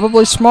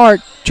probably smart.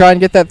 Try and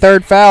get that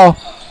 3rd foul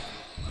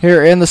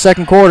here in the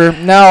second quarter.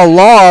 Now a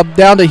lob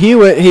down to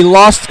Hewitt. He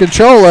lost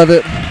control of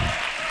it.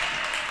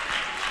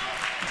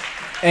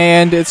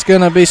 And it's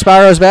going to be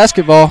Spiro's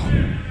basketball.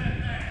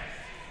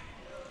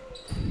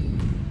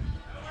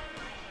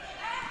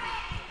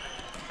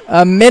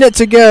 A minute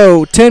to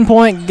go.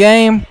 10-point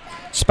game.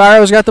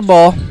 Spiro's got the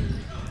ball.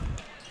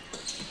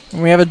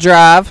 And we have a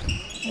drive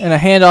and a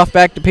handoff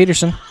back to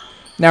Peterson.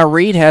 Now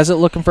Reed has it,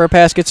 looking for a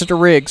pass, gets it to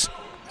Riggs.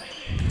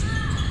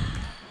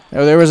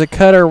 Oh, there was a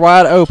cutter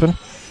wide open.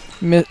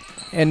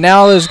 And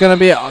now there's going to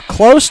be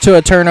close to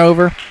a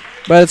turnover,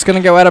 but it's going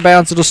to go out of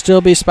bounds. It'll still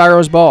be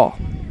Spiro's ball.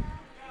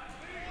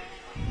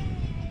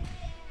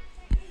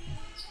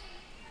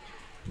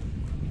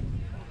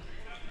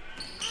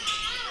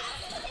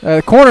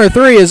 Corner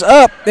 3 is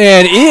up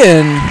and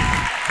in.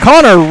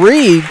 Connor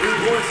Reed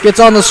gets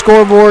on the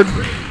scoreboard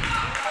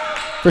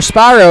for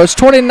Spiro. It's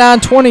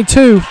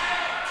 29-22.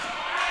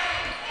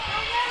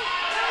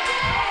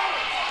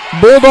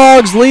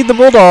 Bulldogs lead the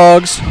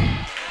Bulldogs.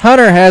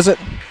 Hunter has it.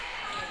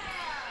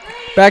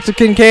 Back to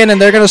Kincannon.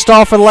 They're going to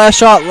stall for the last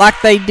shot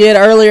like they did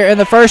earlier in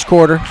the first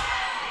quarter.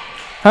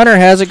 Hunter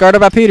has it, guarded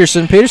by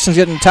Peterson. Peterson's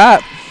getting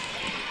tight.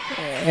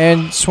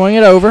 And swing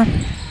it over.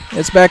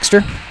 It's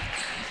Baxter.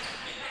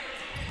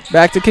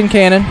 Back to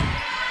Kincannon.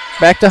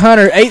 Back to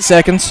Hunter. 8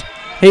 seconds.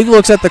 He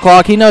looks at the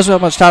clock. He knows how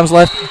much time's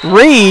left.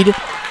 Reed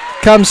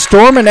comes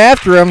storming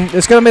after him.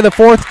 It's going to be the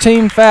 4th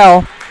team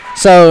foul,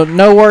 so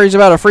no worries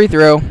about a free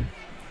throw.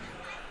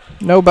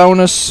 No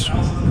bonus.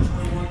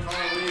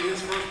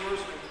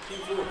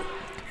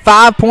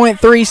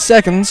 5.3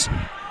 seconds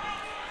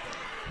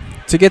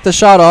to get the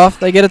shot off.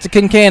 They get it to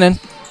Kincannon.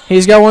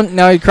 He's going,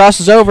 now he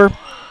crosses over,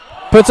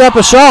 puts up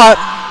a shot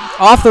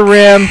off the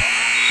rim,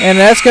 and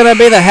that's going to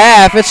be the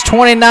half. It's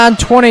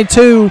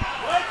 29-22.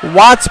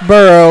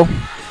 Whitesboro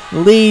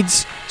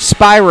leads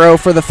Spiro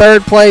for the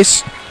third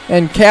place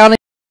in county.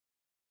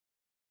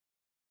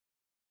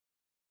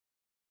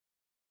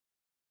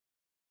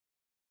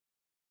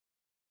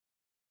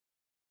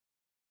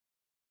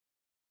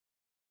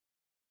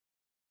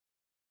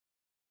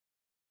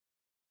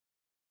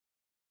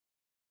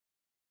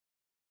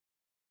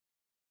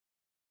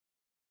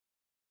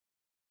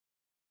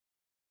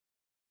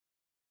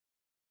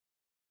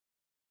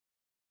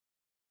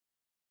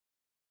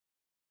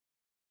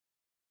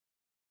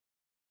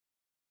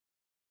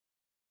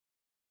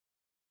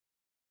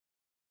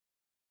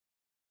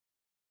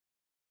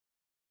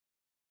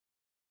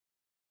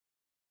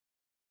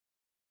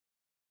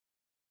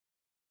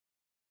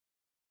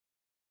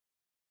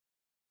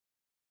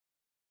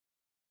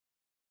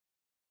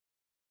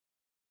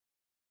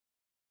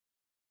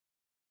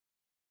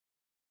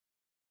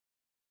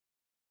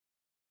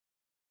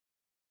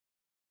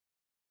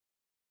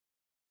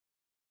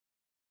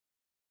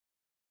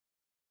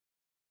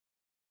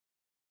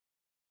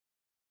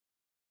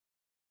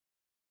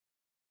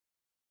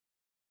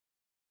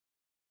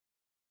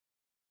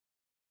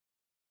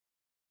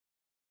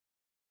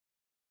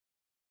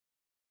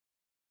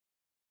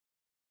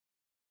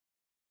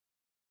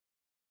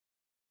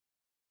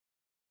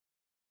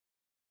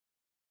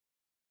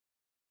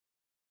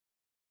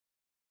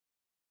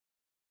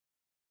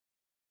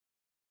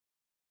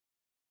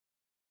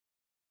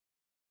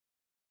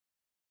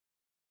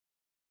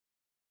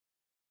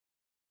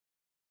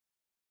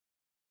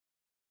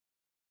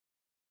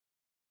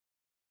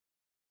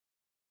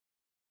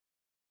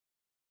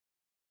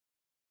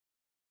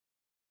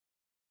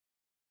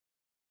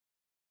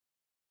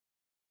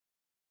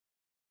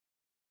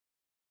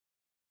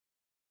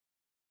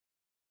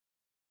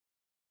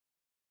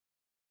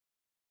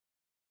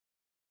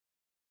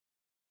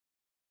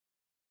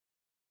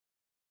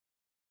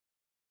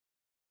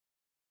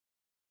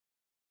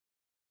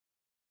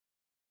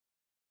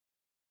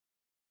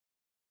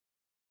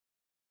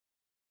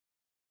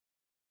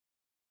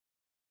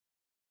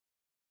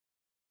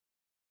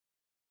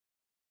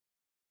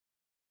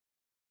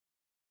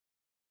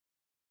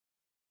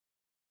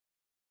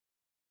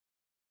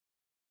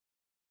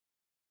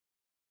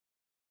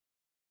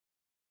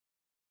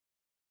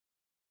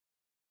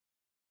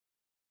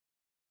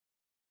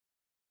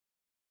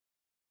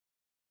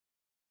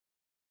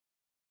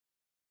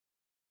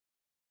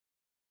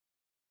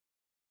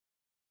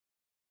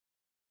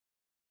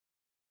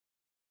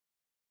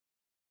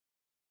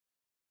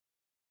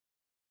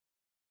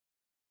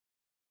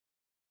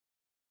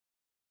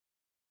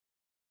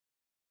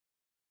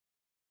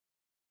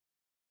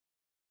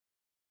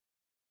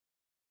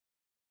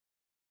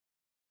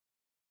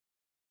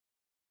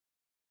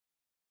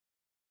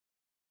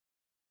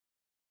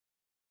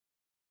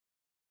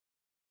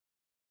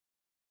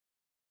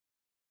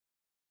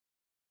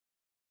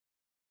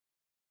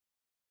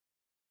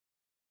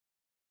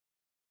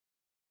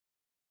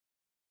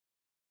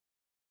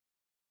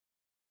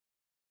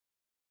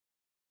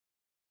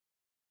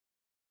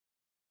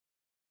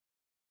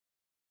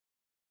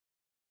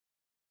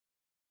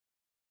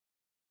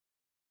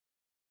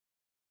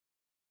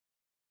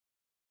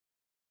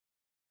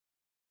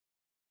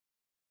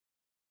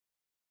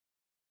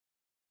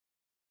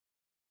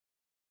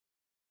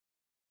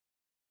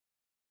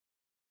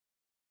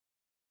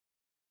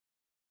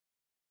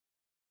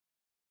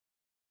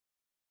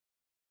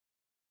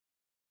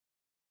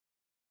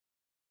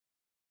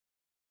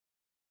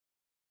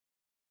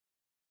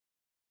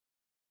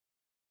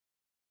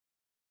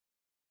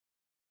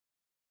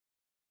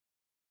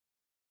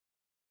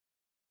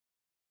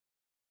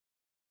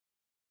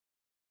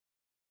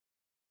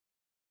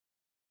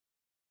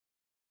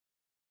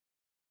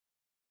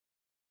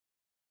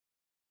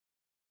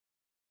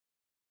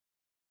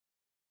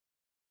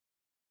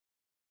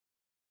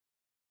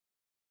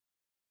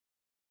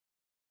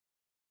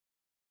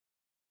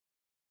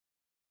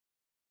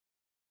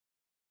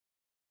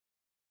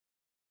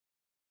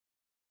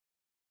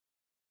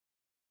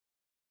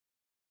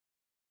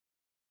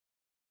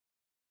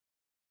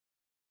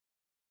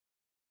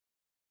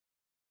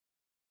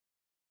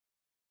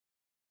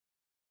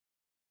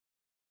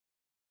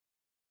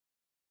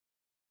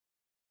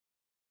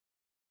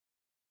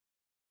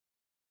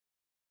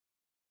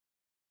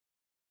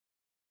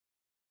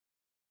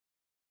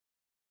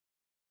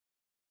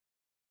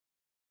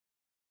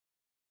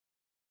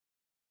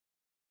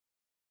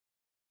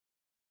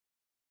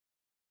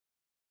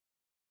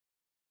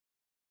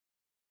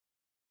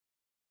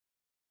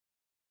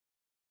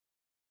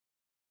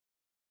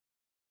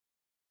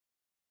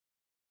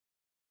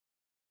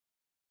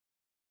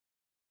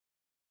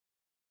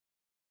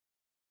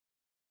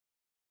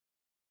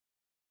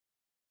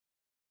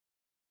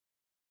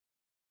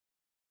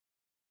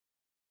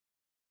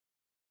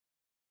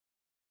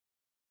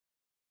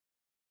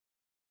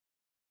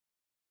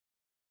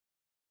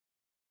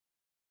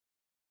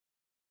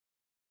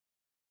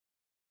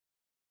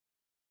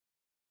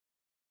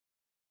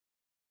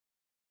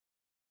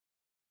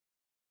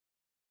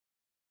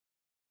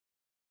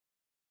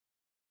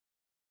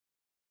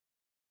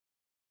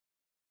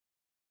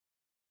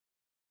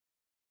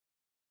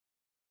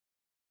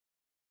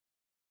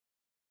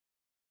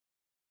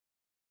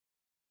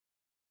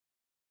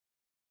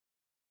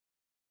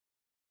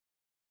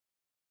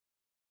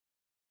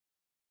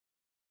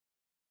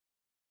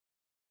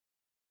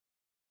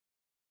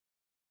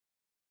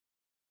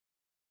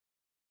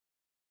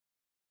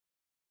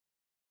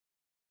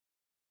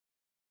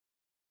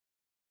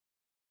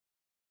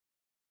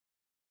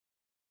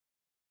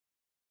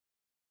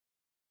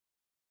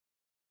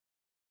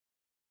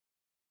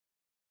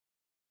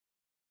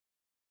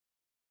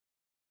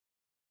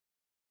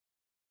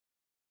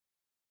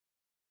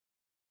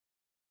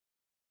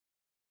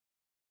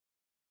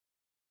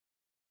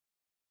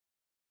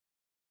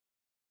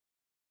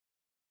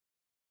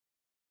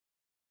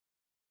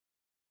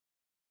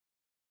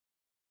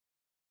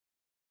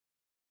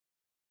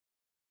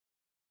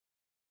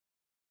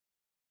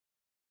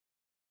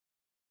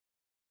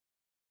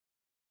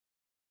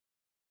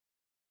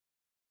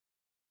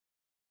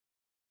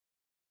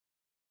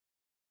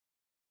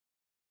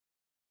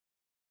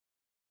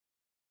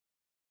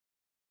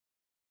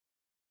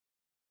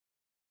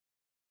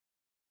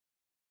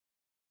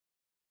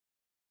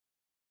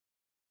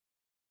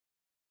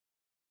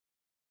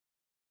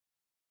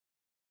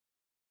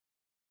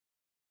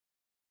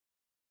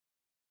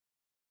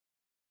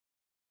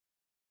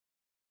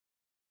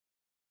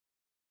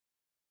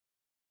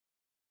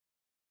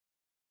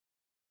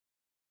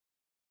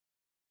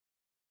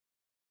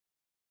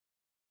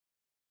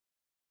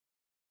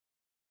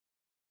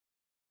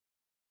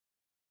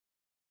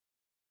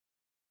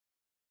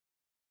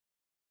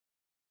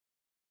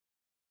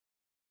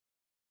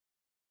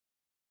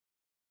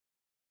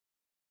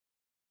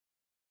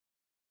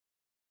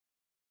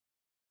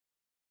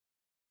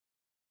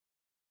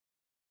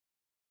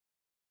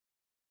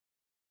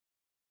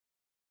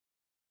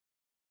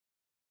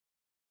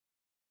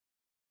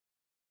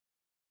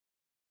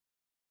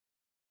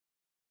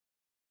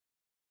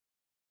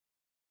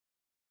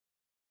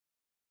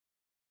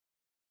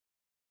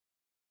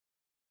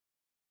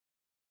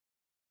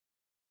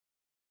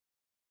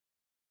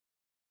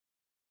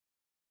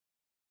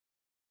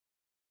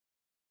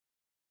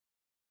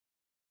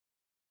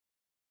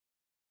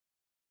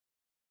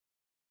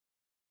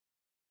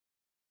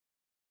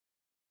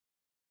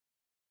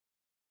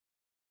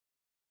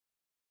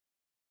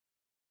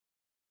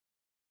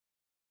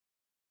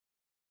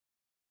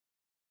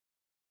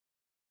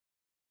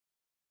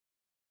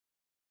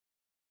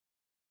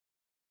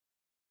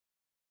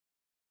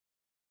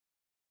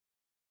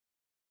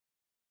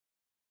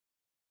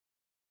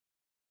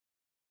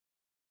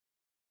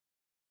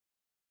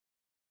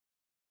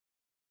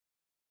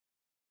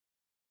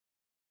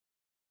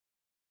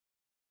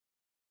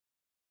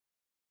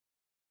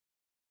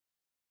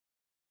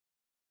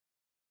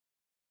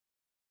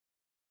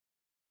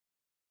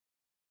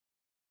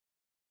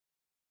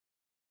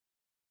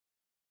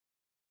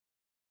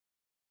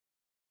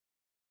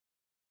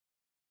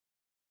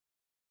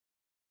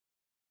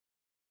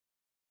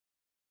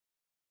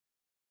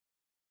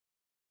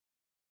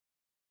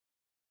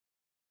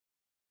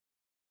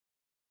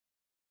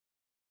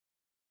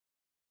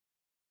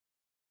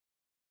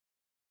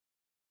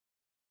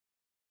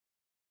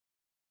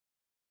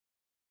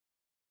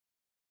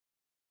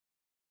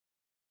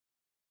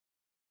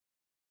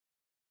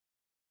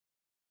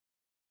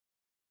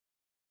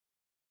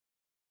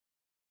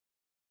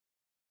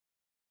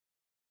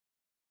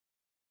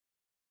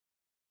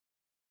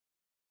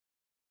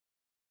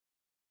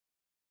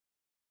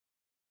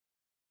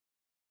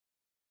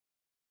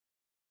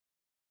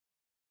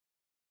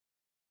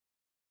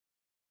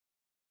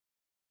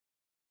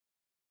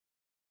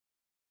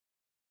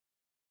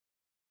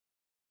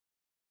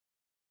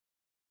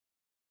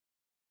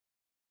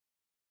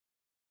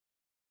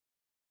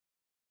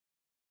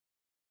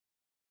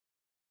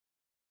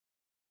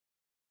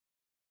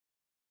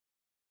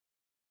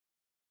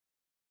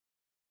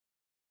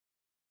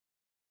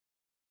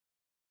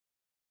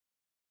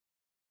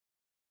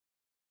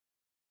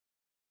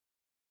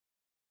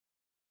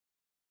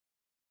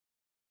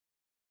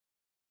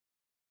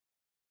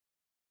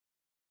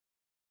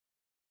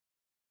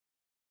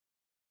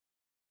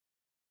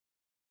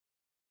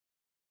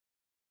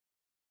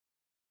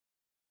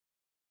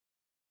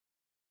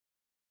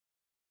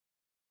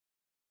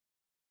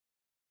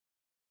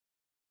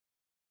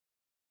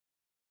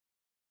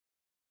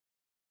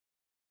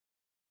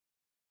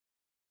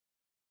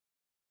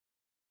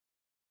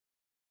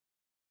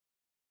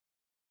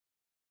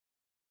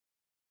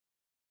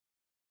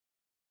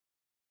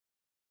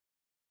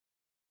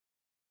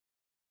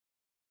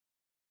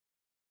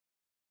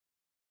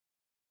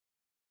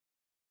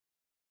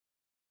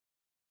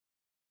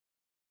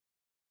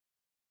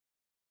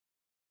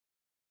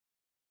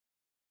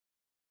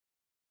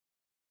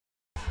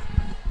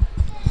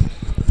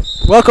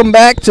 Welcome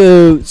back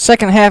to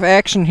second half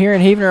action here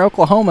in Heavener,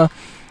 Oklahoma.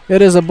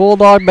 It is a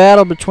bulldog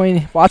battle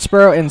between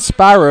Whitesboro and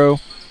Spiro,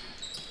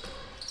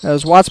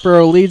 as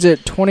Whitesboro leads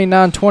it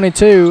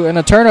 29-22, and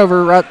a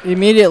turnover right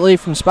immediately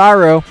from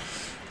Spiro.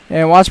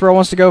 And Whitesboro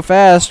wants to go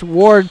fast.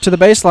 Ward to the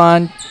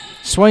baseline,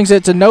 swings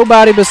it to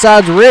nobody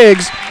besides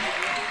Riggs,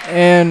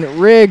 and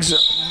Riggs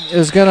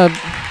is going to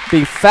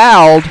be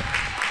fouled.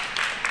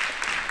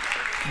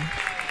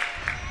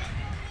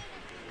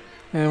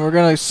 And we're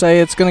going to say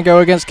it's going to go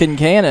against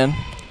Kincannon.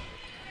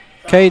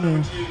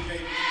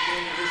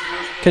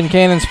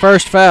 Kincannon's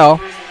first foul.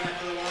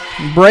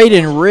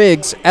 Braden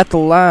Riggs at the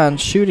line,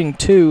 shooting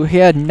 2. He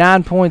had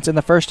 9 points in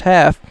the first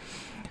half,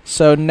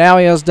 so now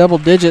he has double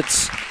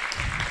digits.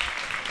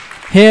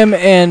 Him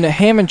and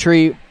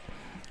Hammondtree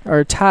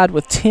are tied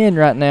with 10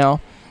 right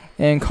now,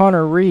 and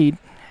Connor Reed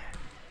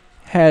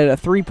had a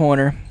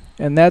 3-pointer,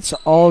 and that's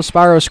all of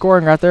Spiro's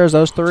scoring right there is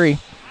those three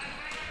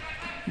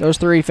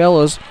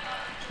fellas.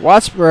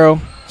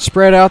 Whitesboro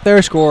spread out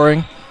their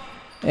scoring,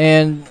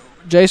 and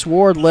Jace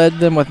Ward led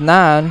them with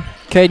 9.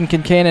 Caden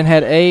Kincannon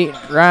had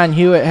 8. Ryan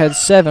Hewitt had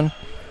 7.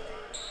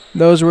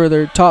 Those were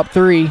their top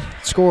 3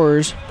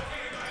 scorers.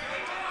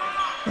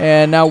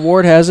 And now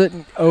Ward has it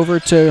over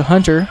to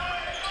Hunter.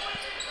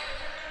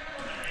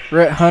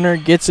 Rhett Hunter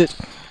gets it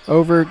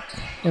over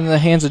in the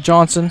hands of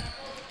Johnson.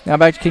 Now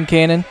back to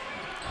Kincannon.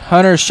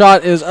 Hunter's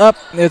shot is up.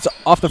 It's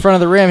off the front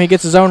of the rim. He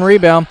gets his own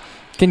rebound.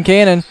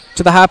 Kincannon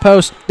to the high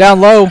post. Down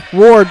low.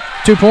 Ward,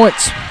 2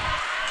 points.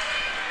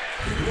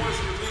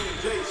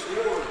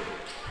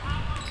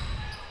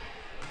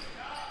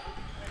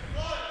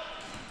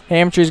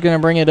 Hammondtree's going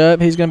to bring it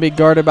up. He's going to be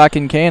guarded by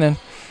Kincannon.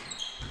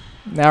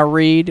 Now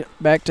Reed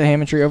back to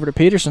Hammondtree over to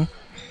Peterson.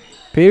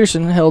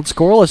 Peterson held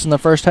scoreless in the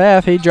first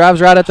half. He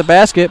drives right at the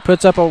basket,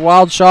 puts up a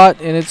wild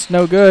shot, and it's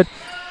no good.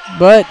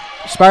 But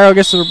Spiro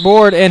gets to the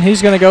board, and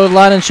he's going to go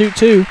line and shoot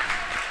 2,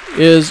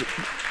 is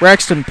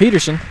Braxton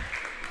Peterson.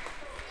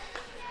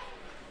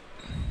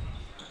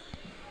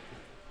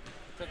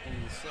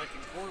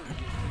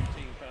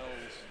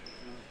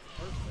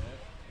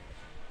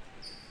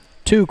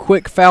 Two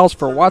quick fouls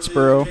for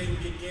Whitesboro.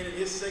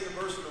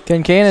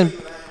 Kincannon,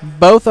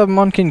 both of them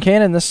on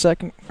Kincannon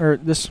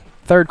this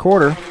third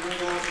quarter.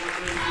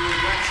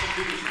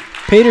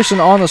 Peterson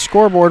on the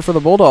scoreboard for the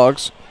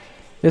Bulldogs.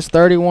 It's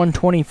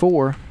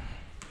 31-24.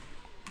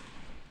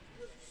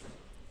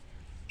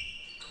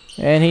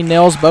 And he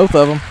nails both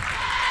of them.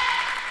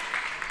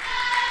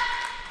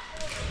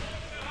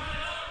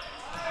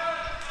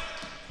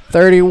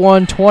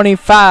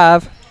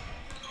 (31-25).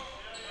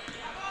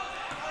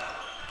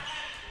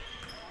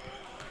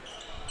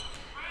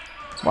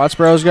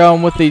 Whitesboro's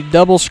going with the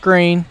double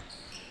screen.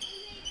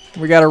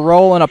 We got a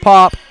roll and a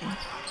pop.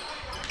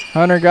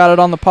 Hunter got it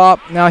on the pop.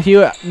 Now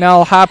Hewitt,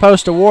 now high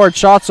post to Ward.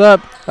 Shots up.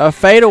 A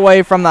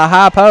fadeaway from the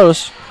high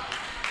post.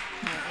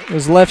 It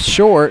was left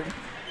short.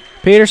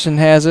 Peterson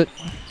has it.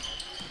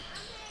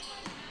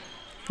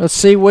 Let's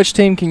see which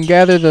team can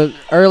gather the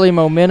early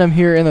momentum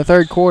here in the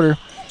third quarter,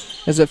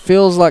 as it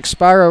feels like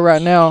Spiro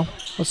right now.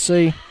 Let's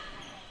see.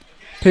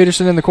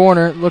 Peterson in the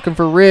corner looking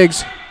for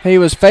Riggs. He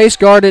was face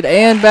guarded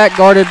and back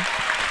guarded,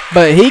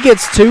 but he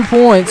gets 2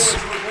 points.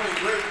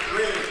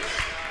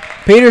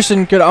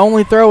 Peterson could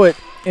only throw it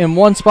in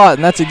one spot,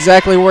 and that's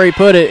exactly where he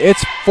put it.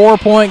 It's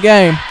 4-point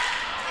game.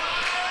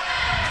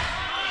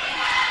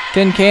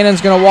 Kincannon's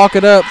going to walk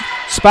it up.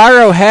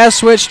 Spiro has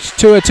switched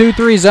to a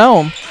 2-3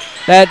 zone.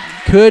 That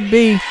could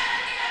be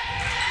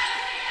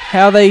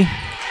how they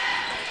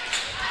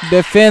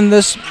defend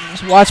this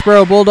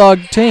Whitesboro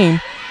Bulldog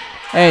team.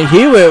 And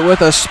Hewitt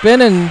with a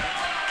spinning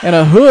and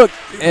a hook,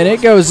 and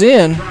it goes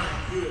in.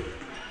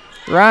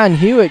 Ryan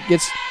Hewitt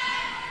gets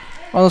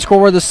on the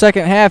scoreboard the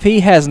second half.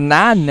 He has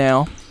 9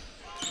 now.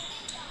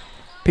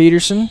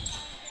 Peterson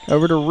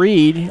over to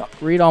Reed.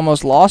 Reed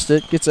almost lost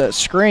it. Gets that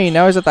screen.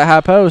 Now he's at the high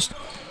post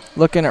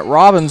looking at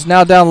Robbins.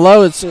 Now down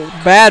low. It's a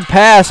bad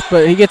pass,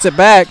 but he gets it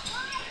back.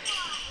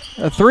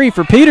 A 3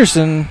 for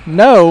Peterson.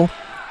 No.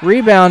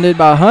 Rebounded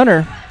by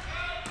Hunter.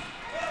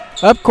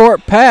 Up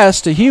court pass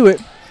to Hewitt.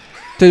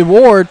 To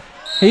Ward.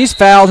 He's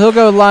fouled. He'll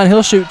go to the line.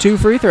 He'll shoot 2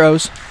 free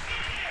throws.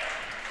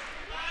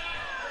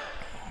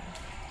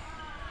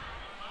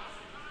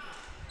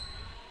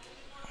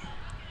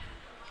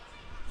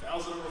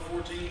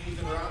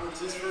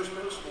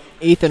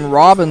 Ethan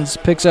Robbins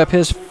picks up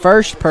his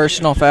first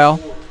personal foul.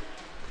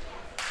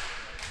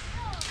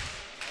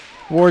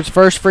 Ward's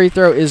first free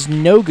throw is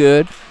no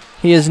good.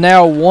 He is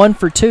now 1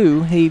 for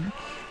 2. He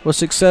was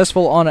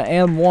successful on an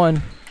and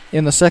 1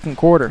 in the second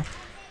quarter.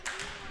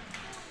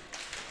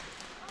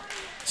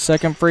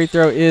 Second free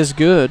throw is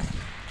good.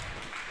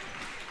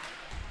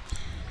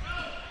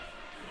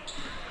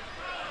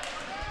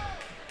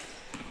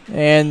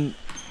 And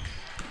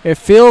it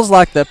feels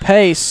like the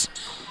pace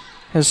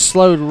has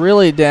slowed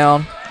really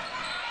down.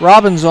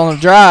 Robbins on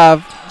the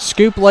drive.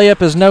 Scoop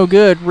layup is no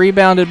good.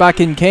 Rebounded by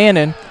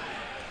Kincannon.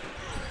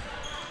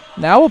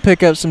 Now we'll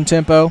pick up some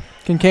tempo.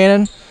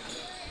 Kincannon.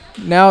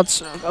 Now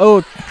it's,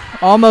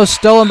 almost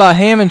stolen by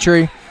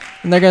Hammondtree.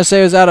 And they're going to say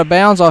it was out of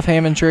bounds off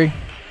Hammondtree.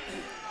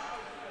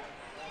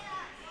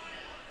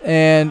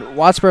 And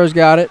Whitesboro's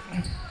got it.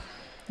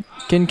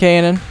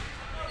 Kincannon.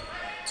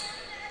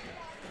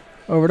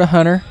 Over to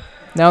Hunter.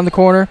 Now in the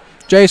corner.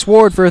 Jace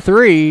Ward for a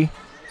 3.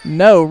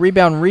 No.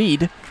 Rebound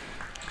Reed.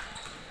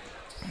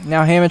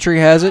 Now Hammondtree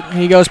has it.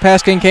 He goes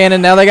past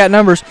Kincannon. Now they got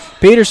numbers.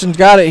 Peterson's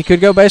got it. He could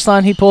go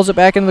baseline. He pulls it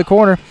back into the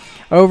corner.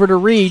 Over to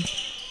Reed.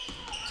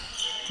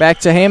 Back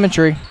to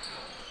Hammondtree.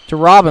 To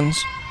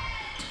Robbins.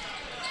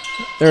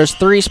 There's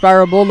 3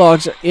 Spiro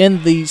Bulldogs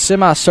in the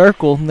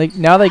semicircle.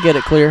 Now they get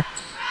it clear.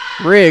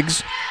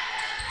 Riggs.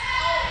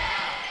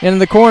 In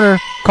the corner.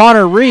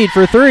 Connor Reed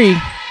for 3.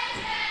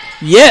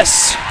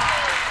 Yes!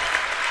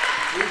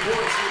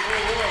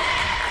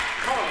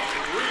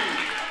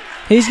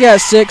 He's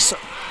got 6,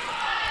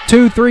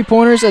 2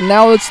 3-pointers, and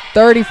now it's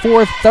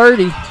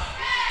 34-30.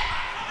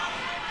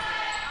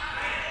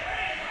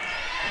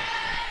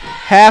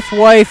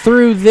 Halfway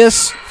through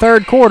this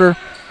third quarter.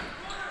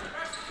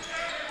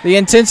 The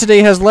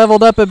intensity has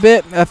leveled up a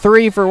bit. A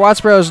 3 for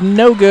Whitesboro is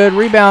no good.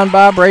 Rebound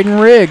by Braden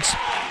Riggs.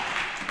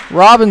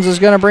 Robbins is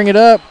going to bring it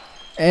up,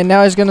 and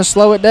now he's going to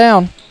slow it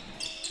down.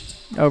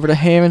 Over to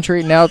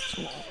Hammondtree. Now it's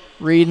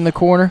Reed in the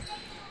corner.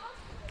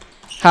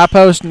 High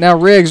post. Now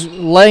Riggs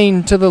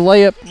lane to the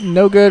layup.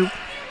 No good.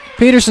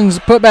 Peterson's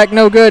putback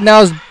no good.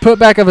 Now his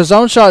putback of his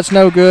own shot's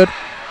no good.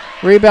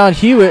 Rebound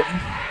Hewitt.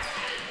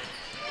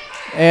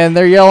 And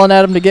they're yelling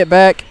at him to get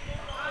back.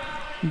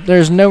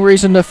 There's no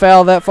reason to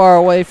foul that far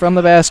away from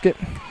the basket.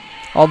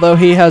 Although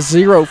he has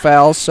 0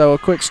 fouls, so a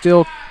quick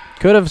steal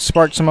could have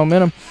sparked some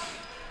momentum.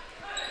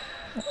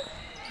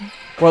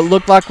 What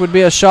looked like would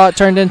be a shot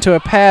turned into a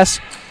pass.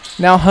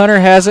 Now Hunter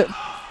has it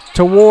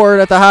to Ward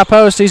at the high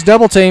post. He's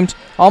double teamed.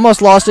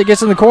 Almost lost it.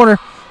 Gets in the corner.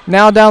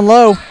 Now down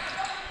low.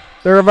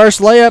 The reverse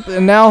layup,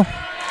 and now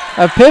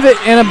a pivot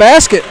and a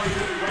basket.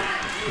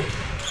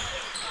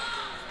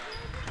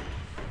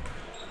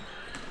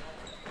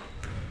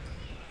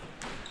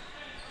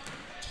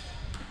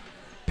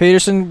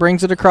 Peterson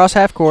brings it across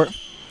half court.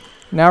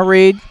 Now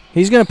Reed.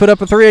 He's going to put up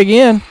a 3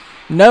 again.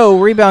 No.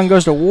 Rebound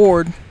goes to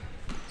Ward.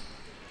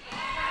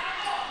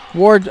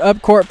 Ward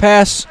up court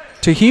pass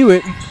to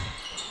Hewitt.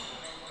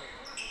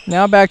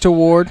 Now back to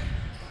Ward.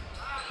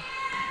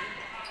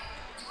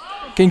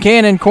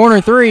 Kincannon,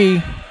 corner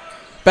 3.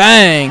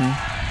 Bang.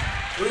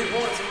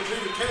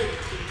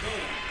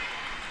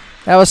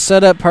 That was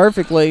set up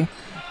perfectly.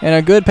 And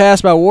a good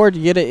pass by Ward to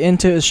get it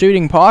into his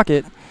shooting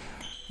pocket.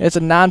 It's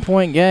a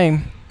 9-point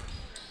game.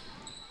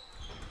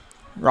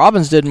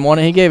 Robbins didn't want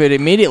it. He gave it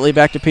immediately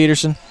back to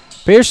Peterson.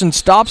 Peterson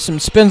stops him,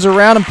 spins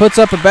around, and puts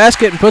up a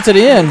basket and puts it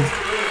in.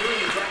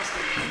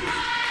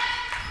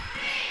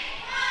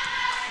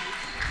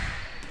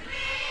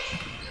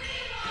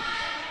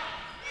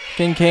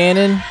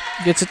 Kincannon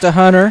gets it to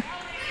Hunter.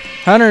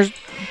 Hunter's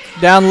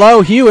down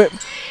low. Hewitt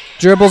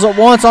dribbles it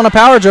once on a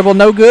power dribble.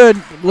 No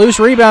good. Loose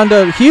rebound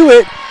to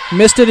Hewitt.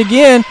 Missed it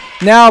again.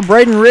 Now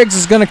Braden Riggs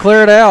is going to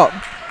clear it out.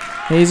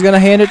 He's going to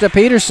hand it to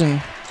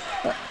Peterson.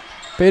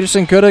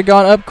 Peterson could have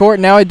gone up court.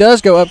 Now he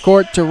does go up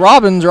court to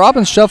Robbins.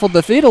 Robbins shuffled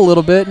the feet a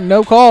little bit.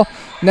 No call.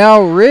 Now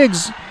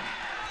Riggs.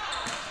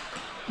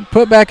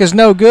 Putback is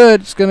no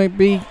good. It's going to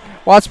be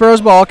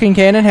Whitesboro's ball.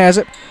 Kincannon has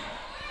it.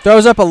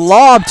 Throws up a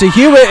lob to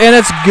Hewitt, and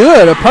it's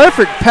good. A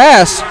perfect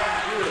pass.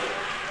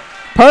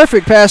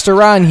 Perfect pass to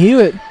Ryan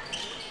Hewitt.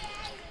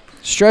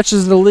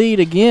 Stretches the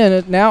lead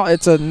again. Now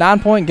it's a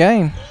 9-point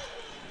game.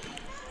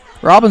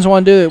 Robbins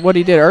wanted to do what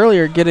he did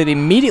earlier, get it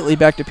immediately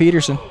back to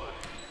Peterson.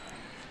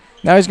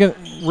 Now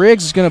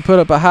Riggs is going to put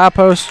up a high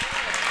post.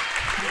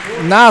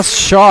 Nice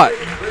shot.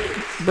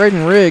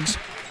 Braden Riggs.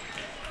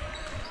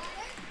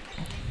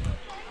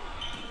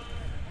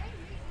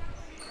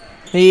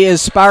 He is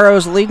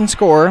Spiro's leading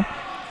scorer.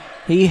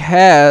 He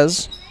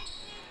has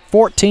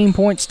 14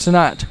 points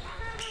tonight.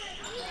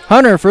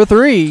 Hunter for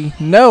 3.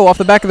 No, off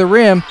the back of the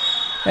rim.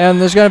 And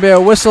there's going to be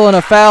a whistle and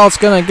a foul. It's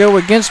going to go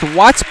against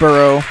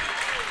Whitesboro.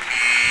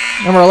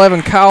 Number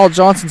 11, Kyle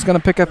Johnson's going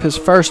to pick up his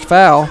first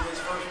foul.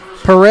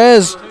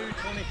 Perez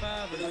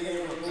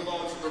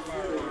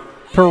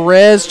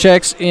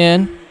checks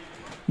in.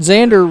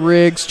 Xander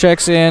Riggs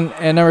checks in.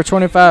 And number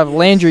 25,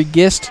 Landry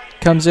Gist,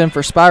 comes in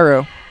for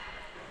Spiro.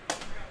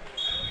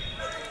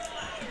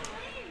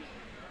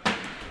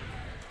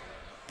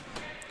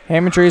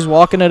 Hammondtree's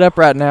walking it up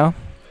right now.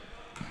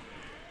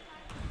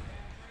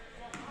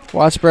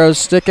 Whitesboro's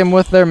sticking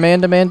with their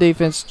man-to-man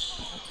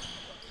defense.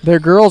 Their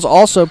girls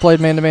also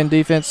played man-to-man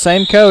defense.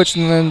 Same coach,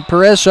 and then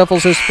Perez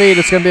shuffles his feet.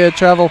 It's going to be a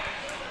travel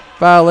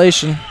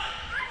violation.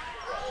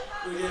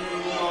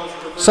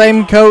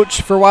 Same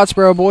coach for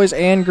Whitesboro boys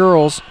and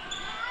girls.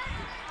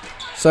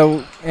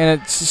 So,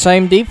 and it's the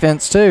same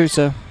defense too.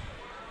 So,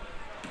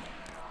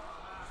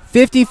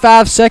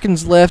 55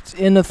 seconds left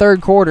in the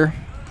third quarter.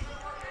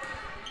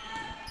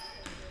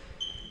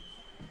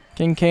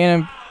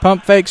 Kincannon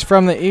pump fakes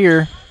from the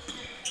ear.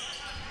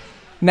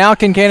 Now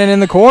Kincannon in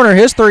the corner.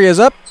 His 3 is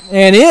up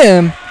and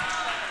in.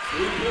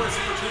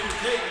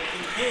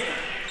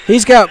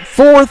 He's got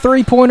 4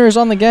 3-pointers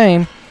on the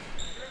game.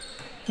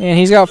 And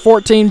he's got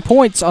 14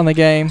 points on the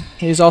game.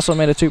 He's also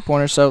made a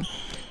 2-pointer, so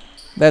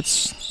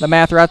that's the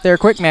math right there.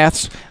 Quick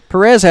maths.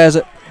 Perez has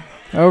it.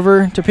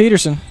 Over to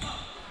Peterson.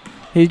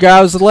 He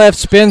goes left,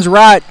 spins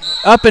right,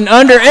 up and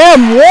under,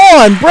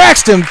 M1,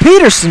 Braxton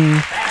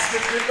Peterson.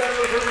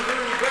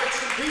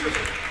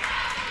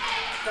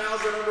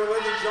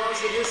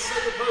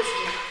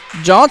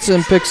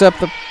 Johnson picks up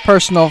the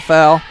personal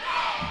foul.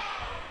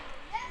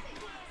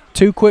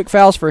 2 quick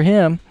fouls for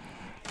him.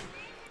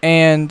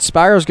 And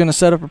Spiro's going to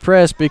set up a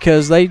press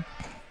because they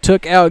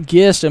took out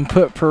Gist and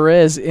put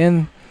Perez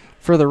in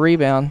for the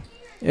rebound.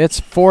 It's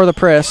for the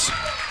press.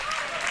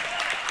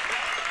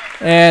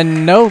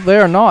 And no, they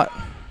are not.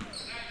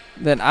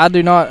 Then I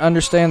do not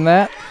understand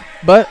that,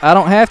 but I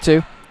don't have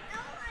to.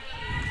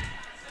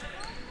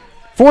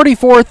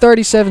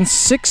 44-37,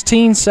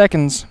 16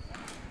 seconds.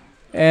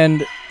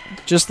 And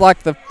just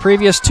like the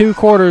previous 2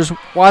 quarters,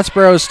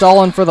 Whitesboro is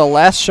stalling for the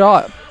last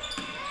shot.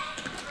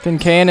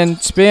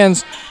 Kincannon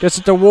spins, gets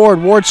it to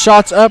Ward. Ward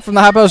shots up from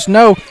the high post.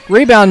 No,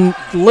 rebound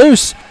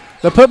loose.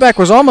 The putback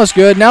was almost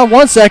good. Now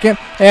 1 second,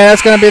 and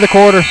that's going to be the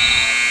quarter.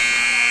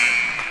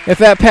 If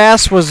that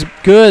pass was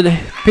good,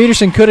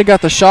 Peterson could have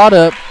got the shot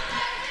up.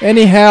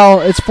 Anyhow,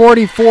 it's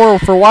 44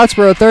 for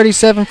Whitesboro,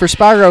 37 for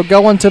Spiro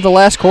going to the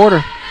last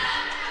quarter.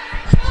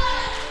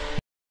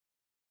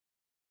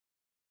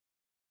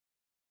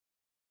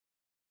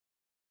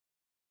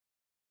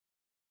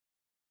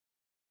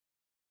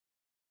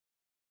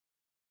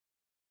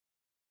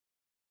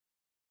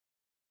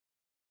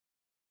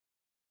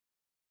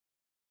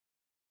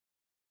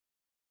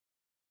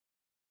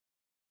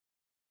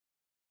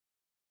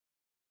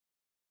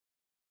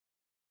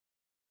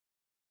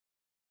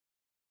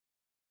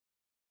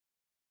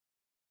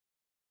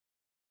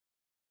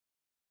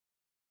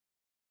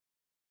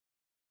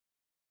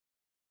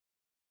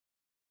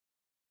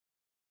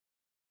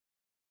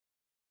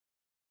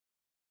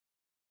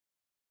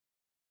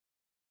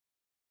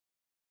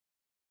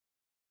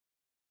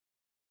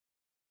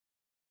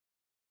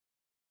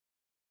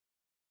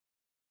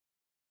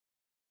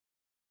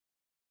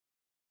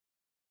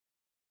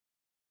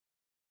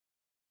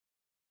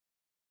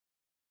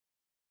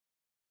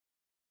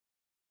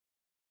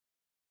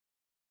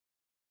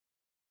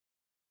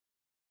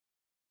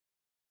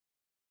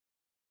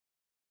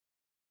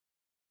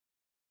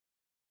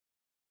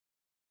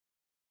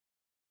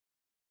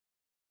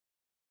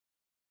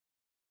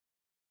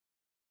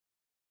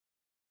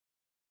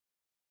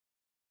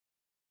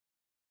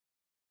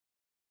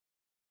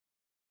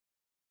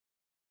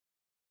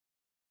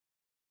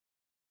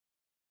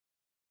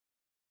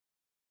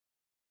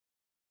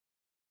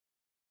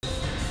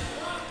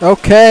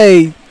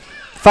 Okay,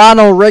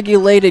 final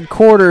regulated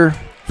quarter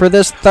for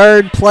this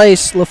 3rd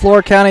place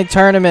LaFleur County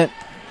Tournament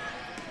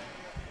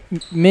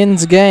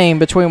men's game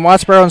between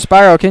Whitesboro and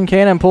Spiro.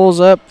 Kincannon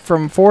pulls up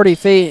from 40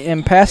 feet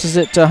and passes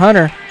it to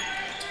Hunter.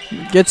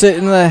 Gets it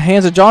in the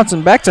hands of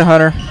Johnson. Back to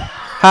Hunter.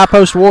 High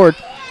post Ward.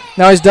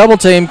 Now he's double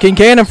teamed.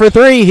 Kincannon for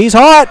 3. He's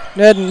hot.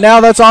 And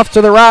now that's off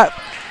to the right.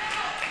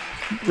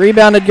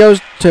 Rebounded goes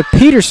to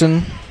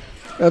Peterson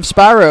of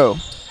Spiro.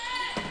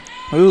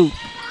 Ooh.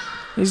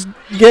 He's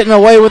getting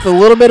away with a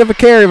little bit of a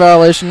carry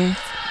violation.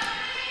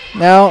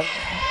 Now,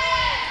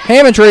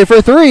 Hammondtree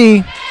for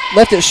 3.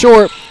 Left it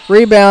short.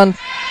 Rebound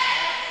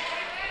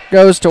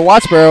goes to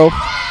Whitesboro.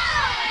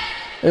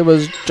 It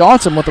was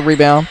Johnson with the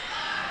rebound.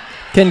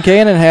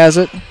 Kincannon has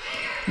it.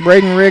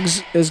 Braden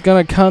Riggs is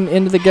going to come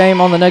into the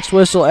game on the next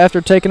whistle after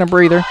taking a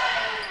breather.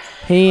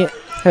 He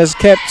has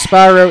kept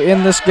Spiro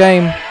in this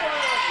game.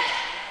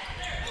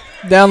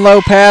 Down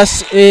low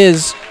pass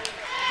is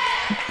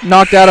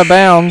knocked out of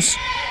bounds.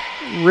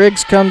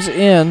 Riggs comes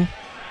in,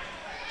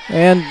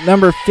 and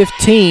number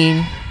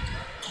 15.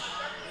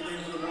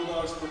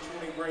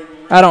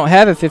 I don't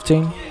have a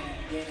 15.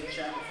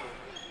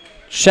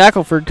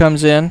 Shackelford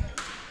comes in.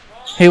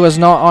 He was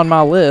not on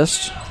my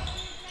list.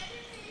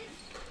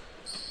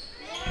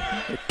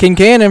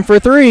 Kincannon for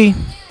 3.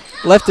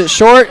 Left it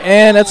short,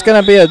 and it's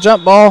going to be a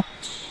jump ball.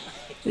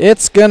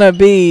 It's going to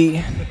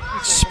be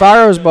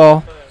Spiro's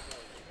ball.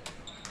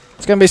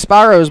 It's going to be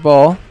Spiro's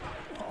ball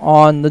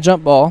on the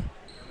jump ball.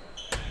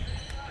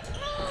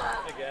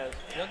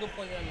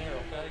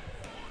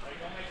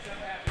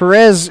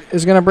 Perez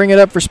is going to bring it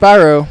up for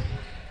Spiro.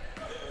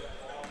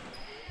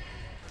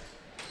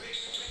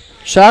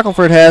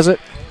 Shackelford has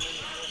it.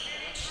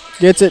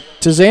 Gets it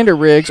to Xander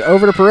Riggs.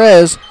 Over to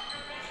Perez.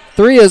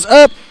 3 is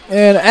up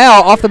and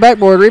out off the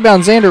backboard.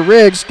 Rebound Xander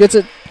Riggs. Gets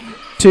it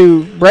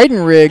to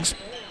Braden Riggs.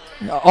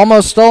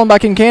 Almost stolen by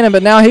Kincannon,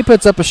 but now he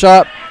puts up a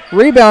shot.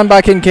 Rebound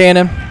by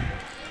Kincannon.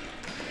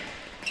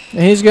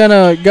 He's going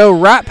to go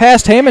right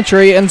past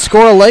Hammondtree and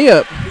score a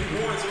layup.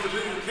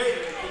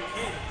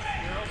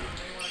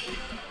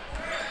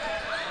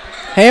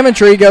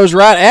 Hammondtree goes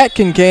right at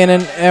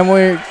Kincannon,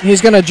 and he's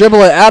going to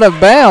dribble it out of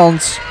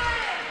bounds.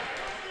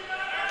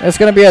 It's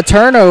going to be a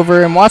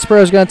turnover, and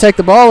Whitesboro is going to take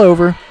the ball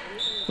over,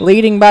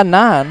 leading by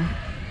 9.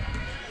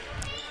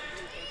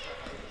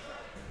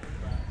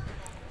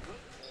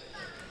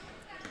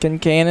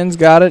 Kincannon's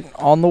got it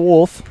on the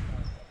Wolf.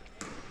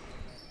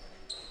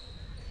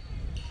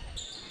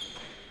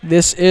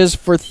 This is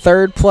for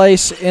 3rd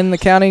place in the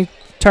county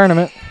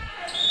tournament.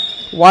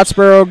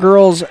 Whitesboro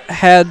girls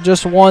had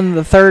just won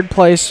the third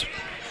place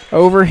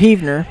over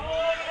Heavener,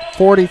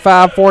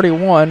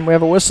 45-41. We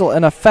have a whistle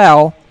and a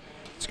foul.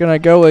 It's going to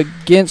go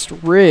against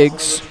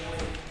Riggs.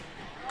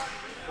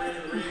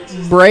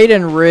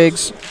 Braden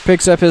Riggs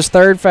picks up his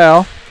third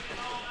foul.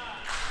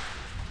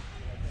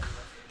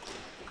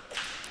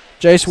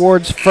 Jace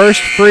Ward's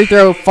first free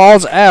throw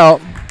falls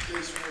out.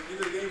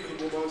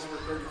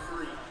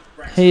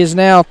 He is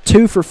now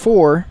 2 for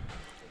 4.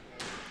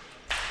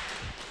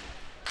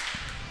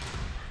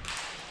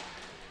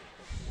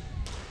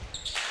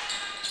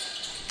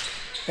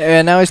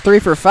 And now he's 3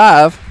 for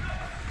 5.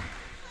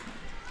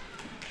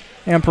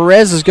 And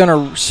Perez is going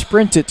to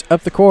sprint it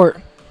up the court.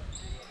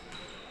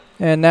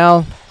 And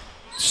now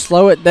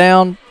slow it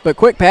down, but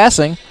quick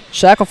passing.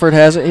 Shackelford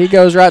has it. He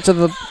goes right to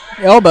the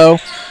elbow.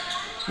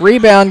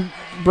 Rebound,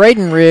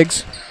 Braden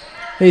Riggs.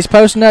 He's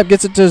posting up,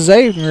 gets it to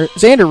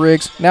Xander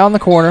Riggs. Now in the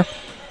corner,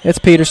 it's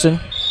Peterson.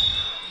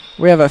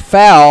 We have a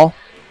foul.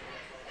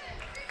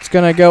 It's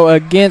going to go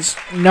against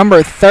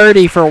number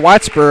 30 for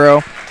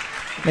Whitesboro,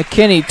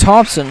 McKinney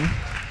Thompson.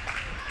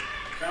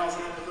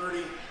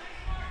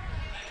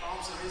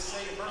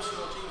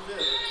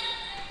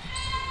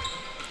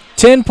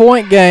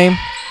 10-point game.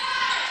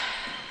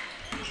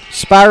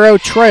 Spiro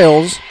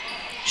trails.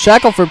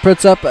 Shackelford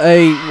puts up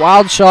a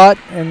wild shot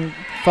and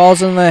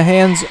falls in the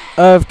hands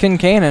of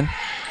Kincannon.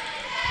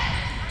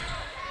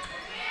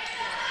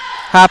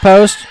 High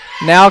post.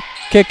 Now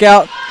kick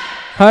out.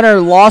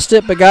 Hunter lost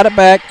it but got it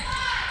back.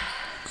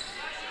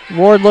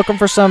 Ward looking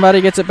for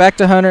somebody. Gets it back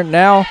to Hunter.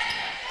 Now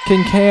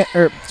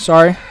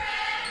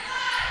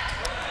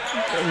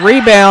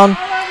rebound.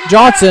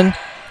 Johnson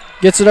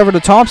gets it over to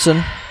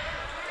Thompson.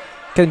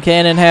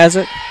 Kincannon has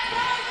it.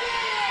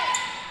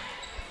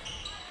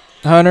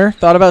 Hunter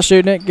thought about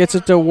shooting it. Gets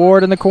it to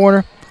Ward in the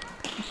corner.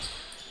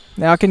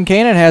 Now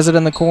Kincannon has it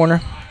in the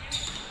corner.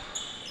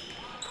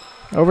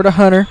 Over to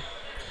Hunter.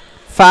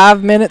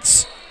 5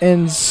 minutes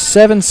and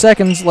 7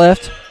 seconds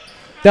left.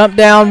 Dump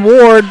down.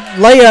 Ward.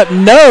 Layup.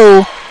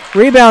 No.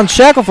 Rebound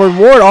Shackelford.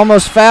 Ward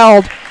almost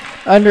fouled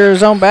under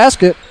his own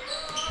basket.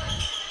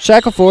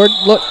 Shackelford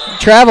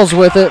travels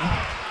with it.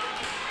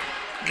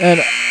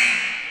 And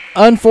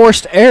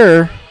unforced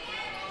error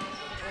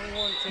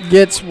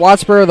gets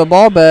Whitesboro the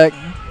ball back.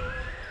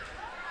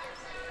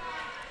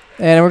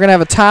 And we're going to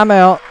have a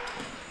timeout.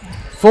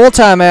 Full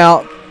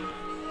timeout.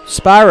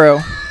 Spiro.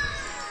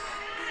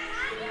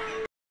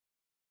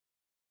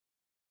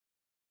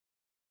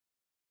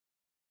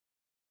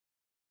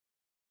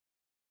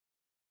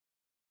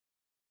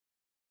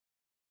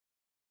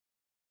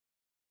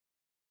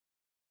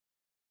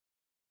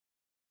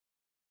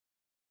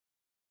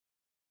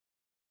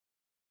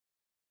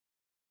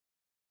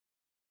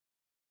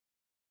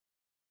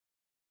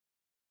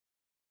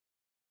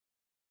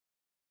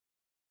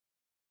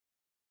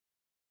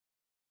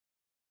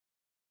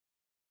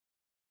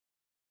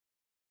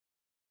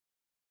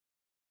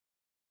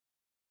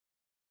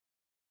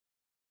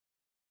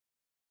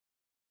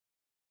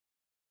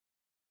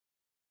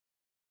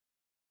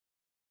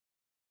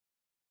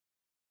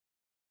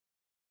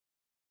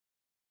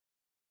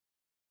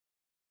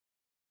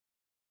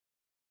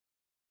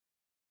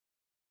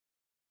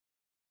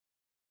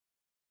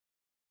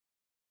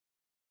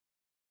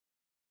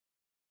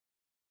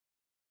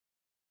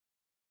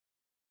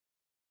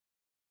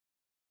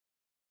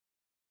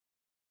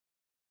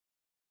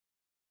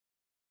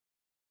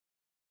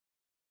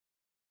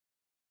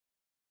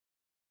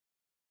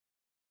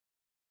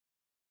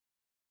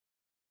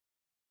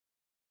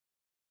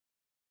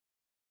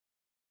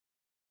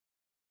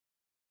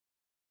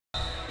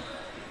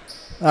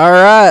 All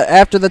right,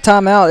 after the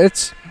timeout,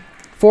 it's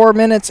 4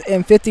 minutes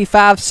and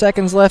 55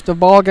 seconds left of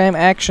ball game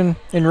action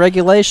in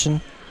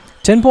regulation.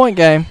 10-point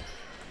game.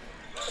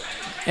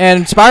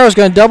 And Spiro's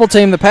going to double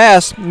team the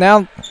pass.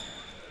 Now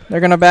they're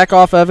going to back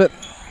off of it.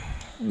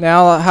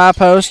 Now a high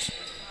post.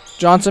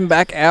 Johnson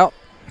back out.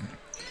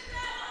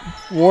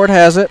 Ward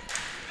has it.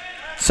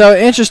 So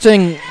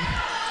interesting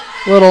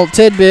little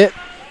tidbit.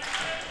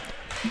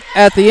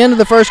 At the end of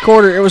the first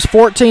quarter, it was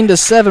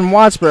 14-7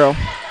 Whitesboro.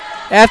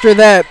 After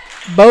that,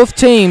 both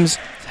teams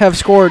have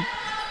scored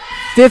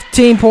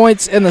 15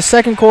 points in the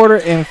second quarter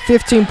and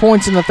 15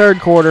 points in the third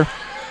quarter,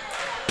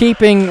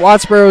 keeping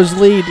Whitesboro's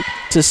lead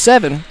to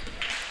 7.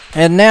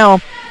 And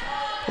now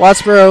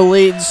Whitesboro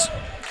leads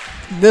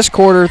this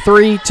quarter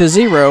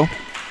 3-0.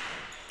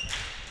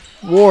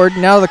 Ward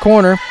now to the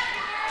corner.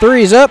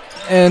 Three's up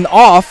and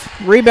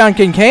off. Rebound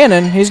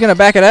Kincannon. He's going to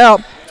back it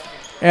out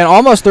and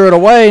almost threw it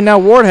away. Now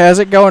Ward has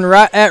it going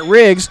right at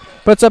Riggs.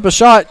 Puts up a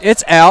shot.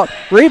 It's out.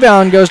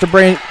 Rebound goes to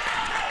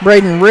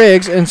Braden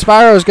Riggs, and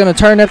Spiro is going to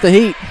turn up the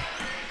heat.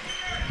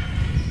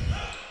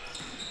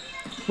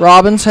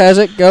 Robbins has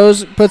it,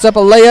 puts up a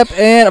layup,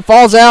 and it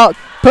falls out.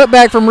 Put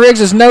back from Riggs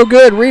is no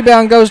good.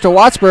 Rebound goes to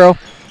Whitesboro,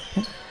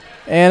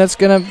 and it's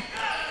going to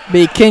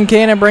be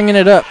Kincannon bringing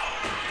it up.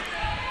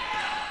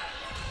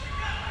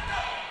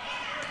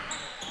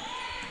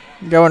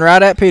 Going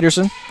right at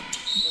Peterson,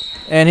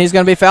 and he's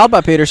going to be fouled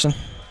by Peterson.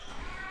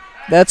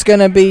 That's going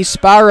to be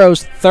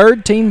Spiro's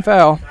third team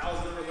foul.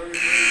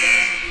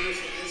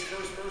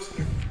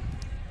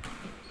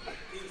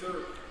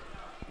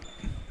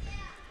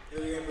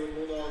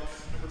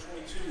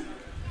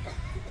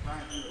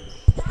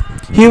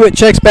 Hewitt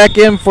checks back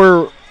in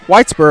for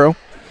Whitesboro.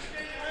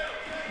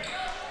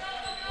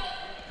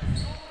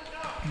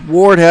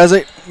 Ward has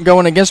it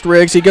going against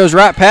Riggs. He goes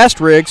right past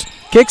Riggs,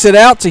 kicks it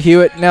out to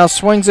Hewitt, now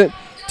swings it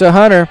to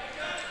Hunter.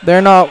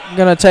 They're not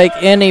going to take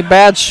any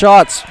bad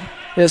shots,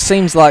 it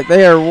seems like.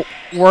 They are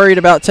worried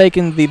about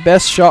taking the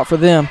best shot for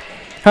them.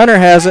 Hunter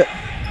has it.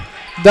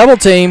 Double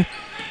team.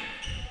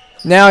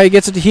 Now he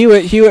gets it to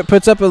Hewitt. Hewitt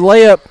puts up a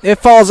layup. It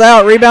falls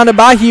out. Rebounded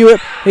by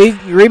Hewitt. He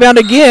rebound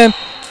again.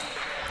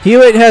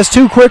 Hewitt has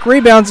 2 quick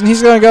rebounds, and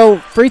he's going to go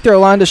free throw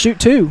line to shoot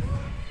 2.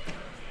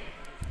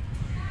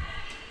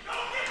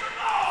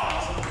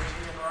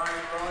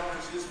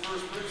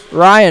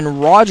 Ryan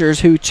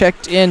Rogers, who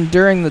checked in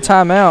during the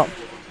timeout,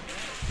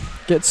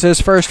 gets his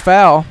first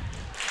foul.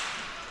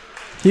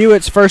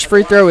 Hewitt's first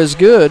free throw is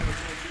good.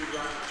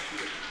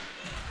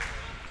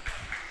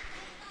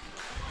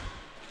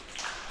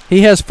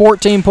 He has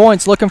 14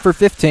 points, looking for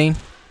 15.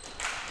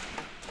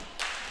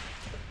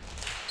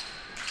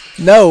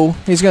 No,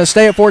 he's going to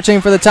stay at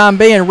 14 for the time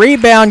being.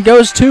 Rebound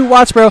goes to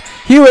Whitesboro.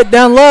 Hewitt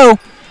down low.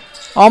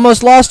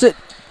 Almost lost it.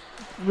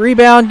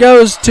 Rebound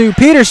goes to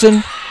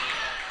Peterson.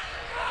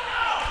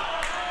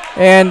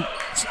 And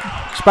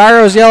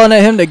Spiro's yelling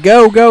at him to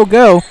go, go,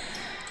 go.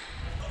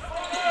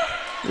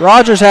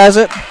 Rogers has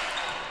it.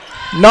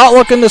 Not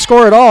looking to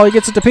score at all. He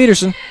gets it to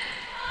Peterson.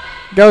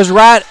 Goes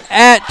right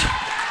at,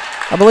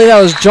 I believe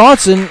that was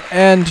Johnson,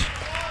 and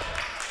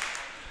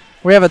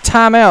we have a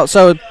timeout.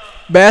 So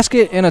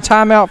basket and a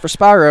timeout for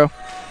Spiro.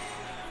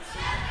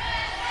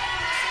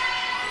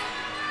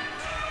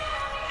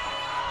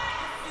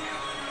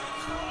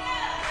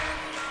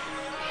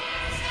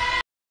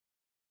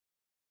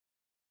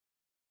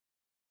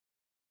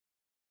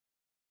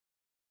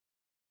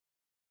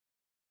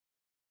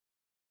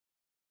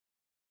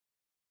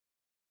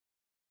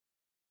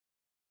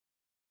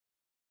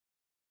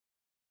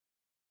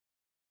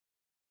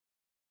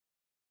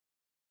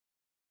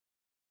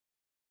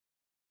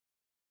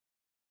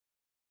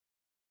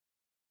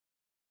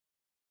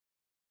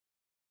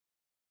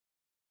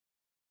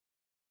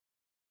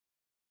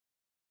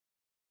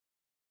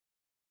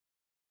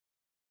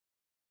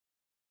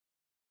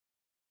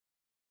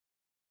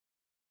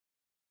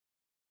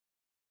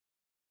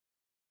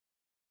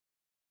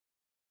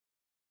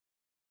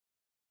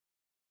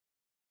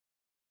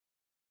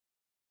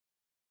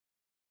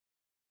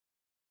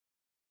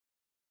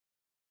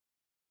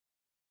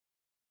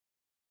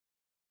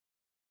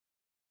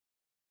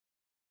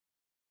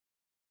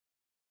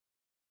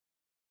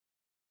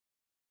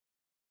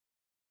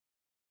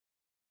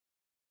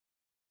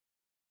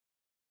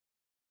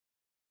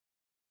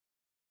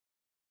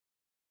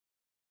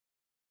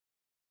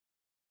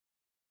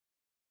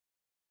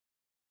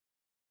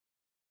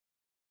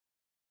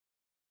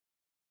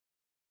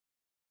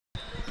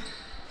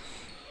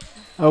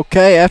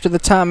 Okay, after the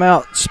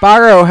timeout,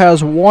 Spiro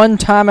has 1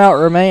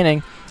 timeout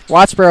remaining.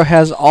 Whitesboro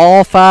has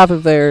all 5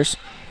 of theirs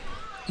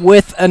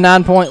with a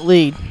 9-point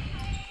lead.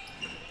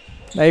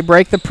 They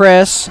break the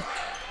press.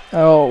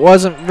 Oh, it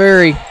wasn't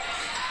very.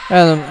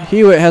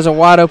 Hewitt has a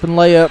wide open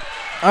layup.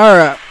 All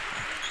right.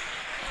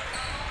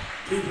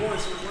 2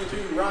 points from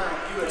 22,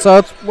 Ryan Hewitt. So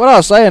it's what I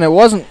was saying. It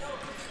wasn't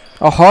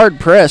a hard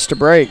press to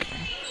break.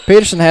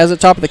 Peterson has it,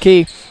 top of the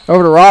key,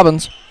 over to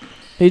Robbins.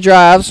 He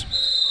drives,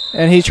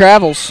 and he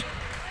travels.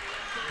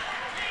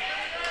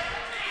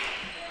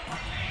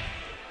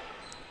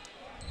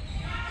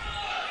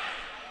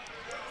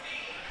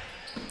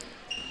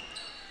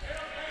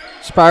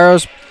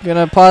 Spiro's going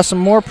to apply some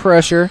more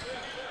pressure,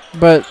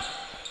 but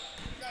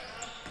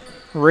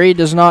Reed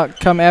does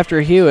not come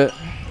after Hewitt.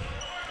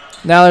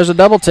 Now there's a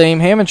double team.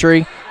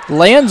 Hammondtree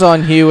lands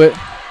on Hewitt,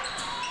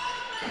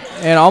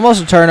 and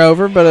almost a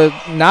turnover, but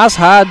a nice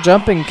high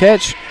jumping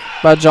catch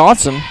by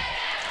Johnson.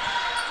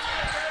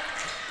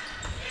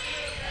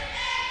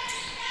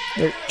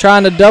 They're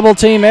trying to double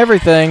team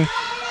everything.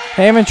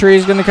 Hammondtree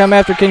is going to come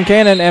after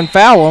Kincannon and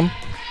foul him.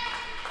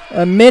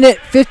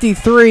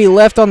 1:53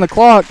 left on the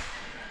clock.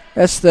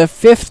 That's the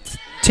 5th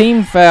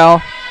team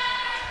foul.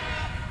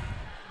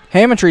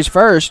 Hammontree's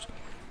first.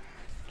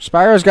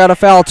 Spiro's got to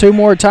foul 2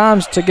 more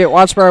times to get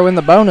Whitesboro in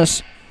the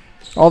bonus.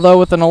 Although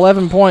with an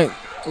 11-point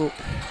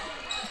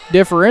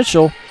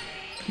differential,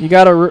 you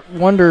got to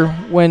wonder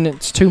when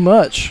it's too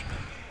much.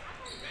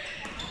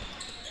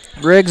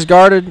 Riggs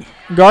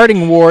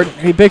guarding Ward.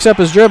 He picks up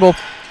his dribble,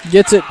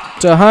 gets it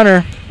to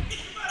Hunter,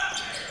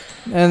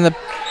 and the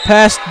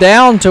pass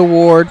down to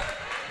Ward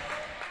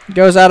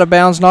goes out of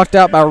bounds, knocked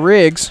out by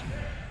Riggs.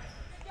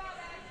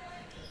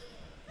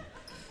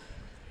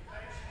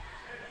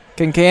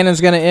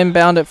 Kincannon's going to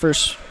inbound it for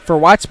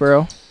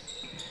Whitesboro.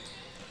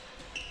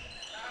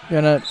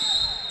 And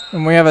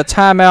we have a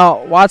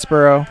timeout,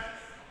 Whitesboro.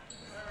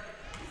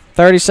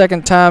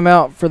 30-second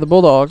timeout for the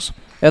Bulldogs.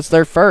 That's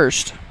their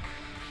first.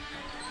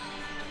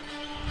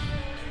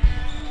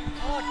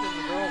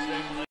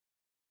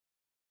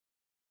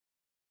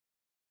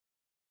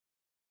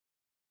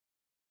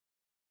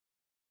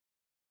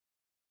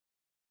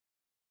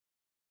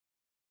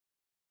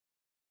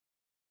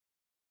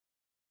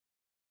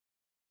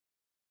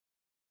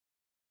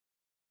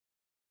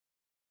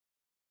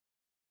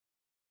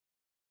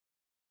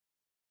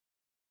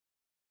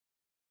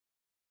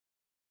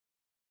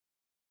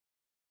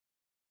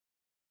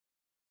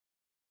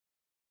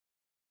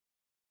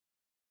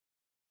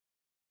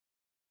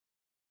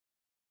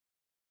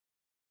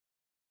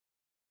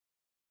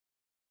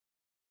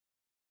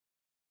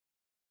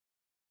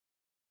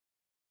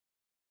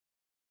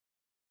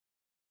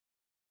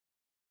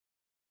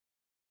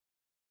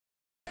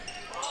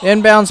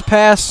 Inbounds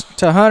pass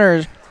to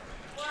Hunter.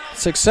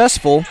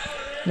 Successful.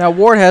 Now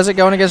Ward has it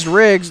going against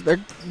Riggs. They're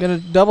going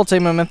to double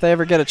team him if they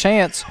ever get a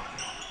chance.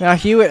 Now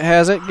Hewitt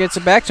has it. Gets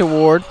it back to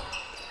Ward.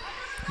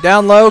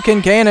 Down low,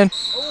 Kincannon.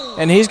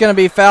 And he's going to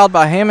be fouled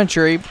by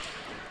Hammondtree.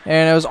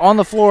 And it was on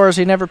the floor as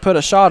he never put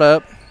a shot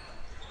up.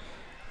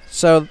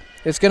 So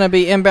it's going to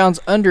be inbounds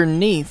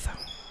underneath.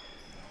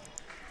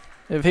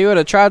 If he would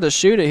have tried to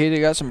shoot it, he'd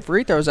have got some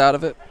free throws out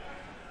of it.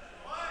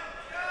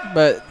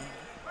 But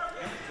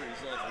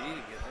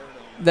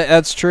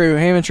that's true.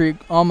 Hammondtree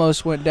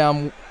almost went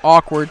down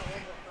awkward.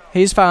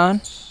 He's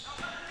fine.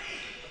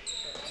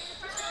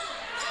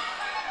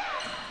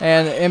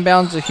 And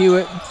inbounds to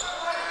Hewitt.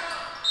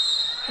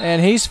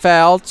 And he's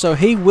fouled, so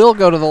he will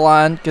go to the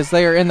line because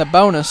they are in the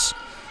bonus.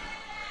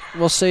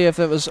 We'll see if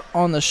it was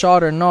on the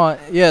shot or not.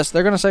 Yes,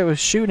 they're going to say it was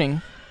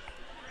shooting.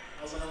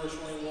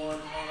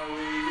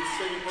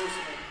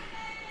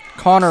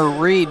 Connor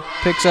Reed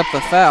picks up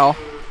the foul.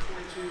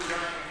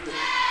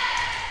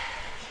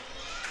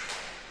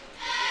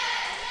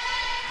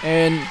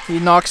 And he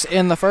knocks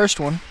in the first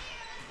one.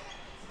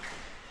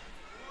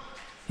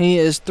 He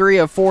is 3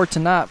 of 4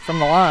 tonight from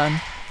the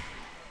line.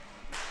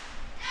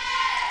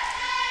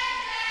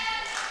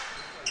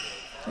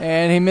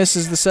 And he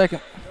misses the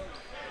second.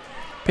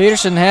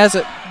 Peterson has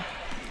it.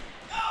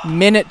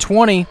 Minute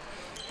 20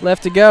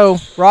 left to go.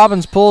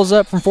 Robbins pulls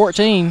up from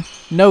 14.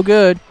 No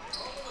good.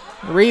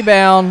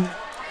 Rebound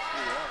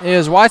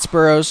is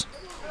Whitesboro's.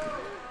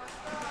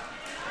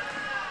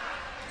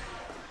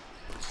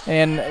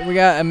 And we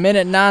got a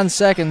minute 9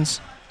 seconds.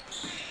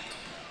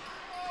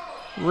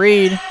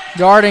 Reed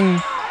guarding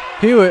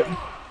Hewitt.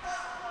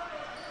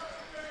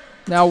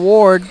 Now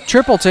Ward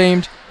triple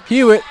teamed.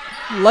 Hewitt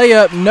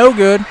layup no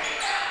good.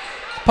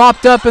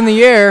 Popped up in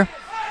the air.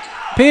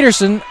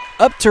 Peterson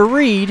up to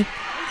Reed.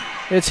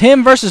 It's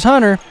him versus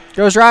Hunter.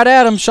 Goes right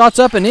at him. Shots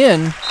up and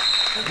in.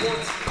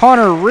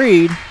 Connor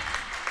Reed.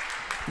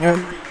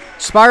 And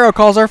Spiro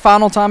calls our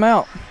final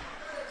timeout.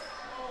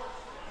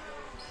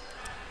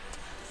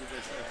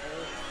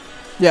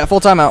 Yeah,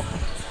 full timeout.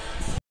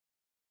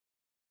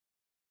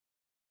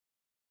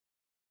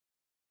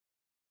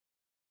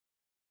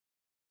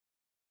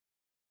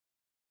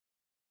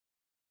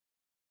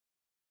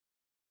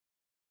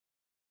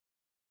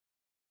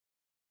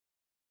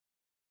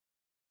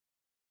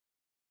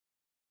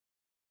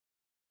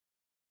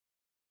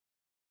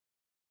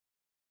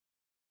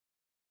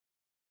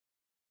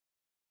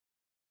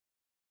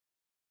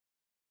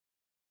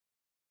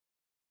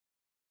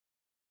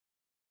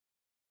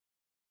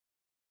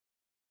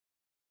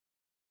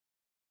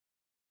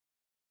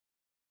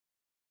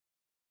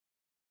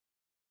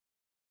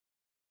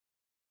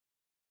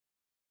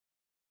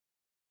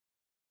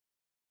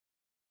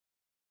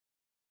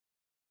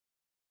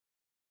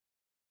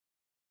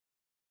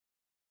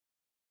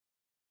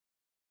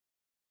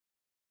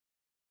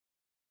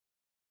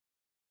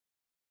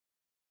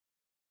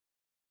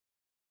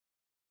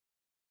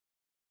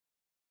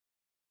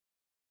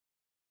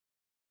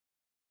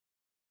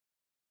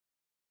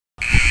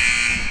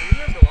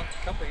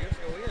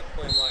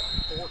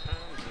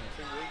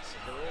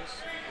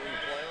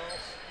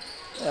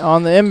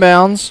 On the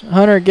inbounds,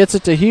 Hunter gets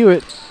it to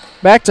Hewitt.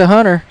 Back to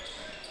Hunter.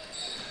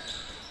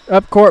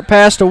 Up court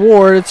pass to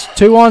Ward. It's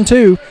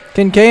 2-on-2.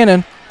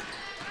 Kincannon.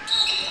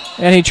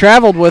 And he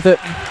traveled with it.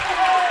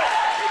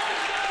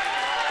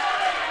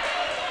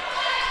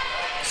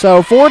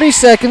 So 40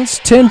 seconds,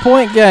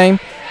 10-point game.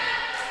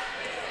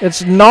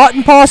 It's not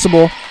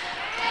impossible.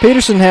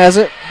 Peterson has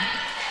it.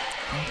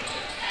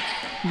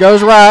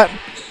 Goes right.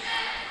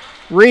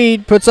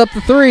 Reed puts up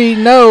the three.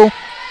 No.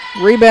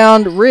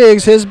 Rebound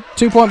Riggs. His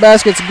 2-point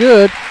basket's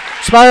good.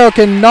 Spiro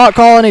cannot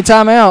call any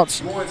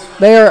timeouts.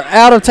 They are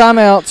out of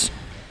timeouts.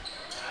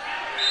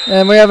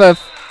 And we have a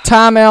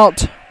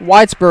timeout,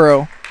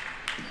 Whitesboro.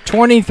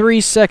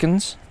 23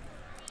 seconds.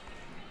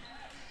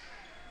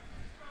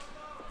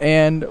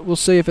 And we'll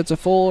see if it's a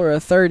full or a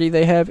 30.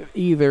 They have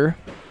either.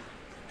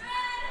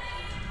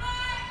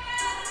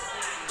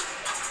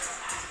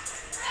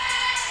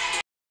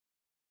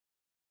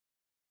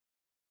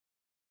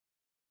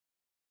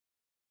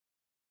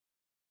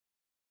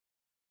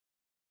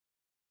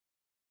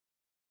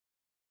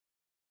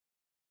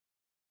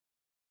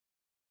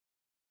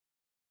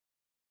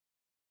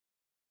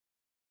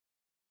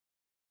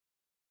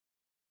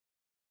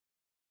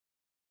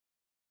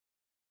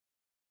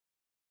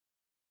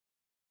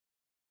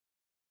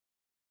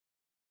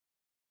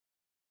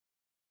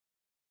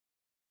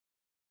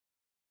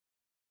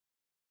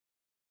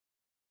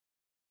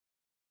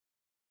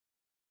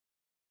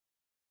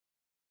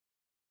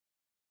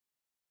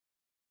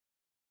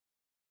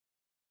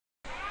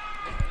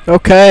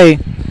 Okay.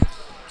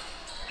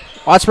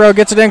 Whitesboro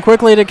gets it in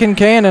quickly to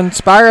Kincannon.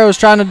 Spiro is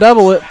trying to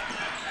double it.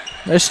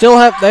 They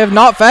have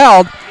not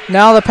fouled.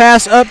 Now the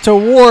pass up to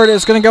Ward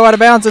is going to go out of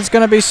bounds. It's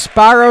going to be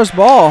Spiro's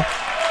ball.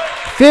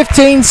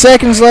 15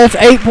 seconds left,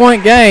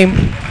 8-point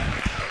game.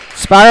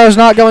 Spiro's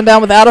not going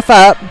down without a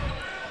fight.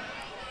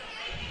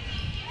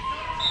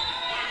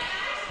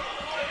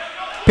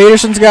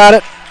 Peterson's got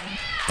it.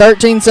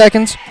 13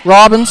 seconds.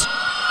 Robbins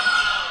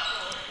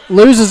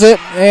loses it,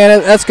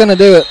 and that's going to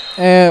do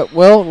it.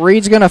 Well,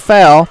 Reed's going to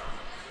foul.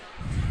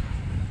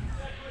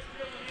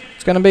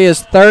 It's going to be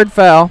his third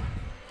foul.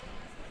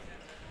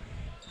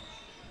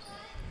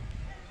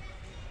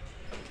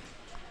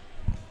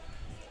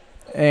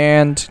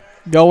 And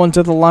going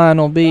to the line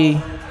will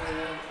be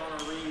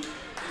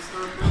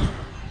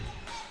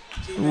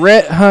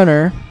Rhett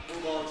Hunter.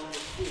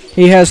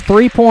 He has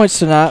 3 points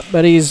tonight,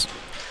 but he's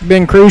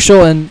been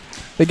crucial in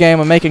the game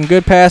of making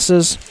good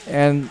passes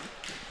and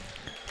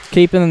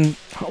keeping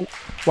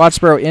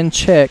Whitesboro in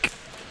check.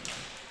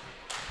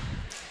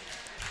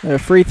 The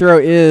free throw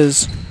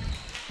is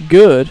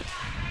good.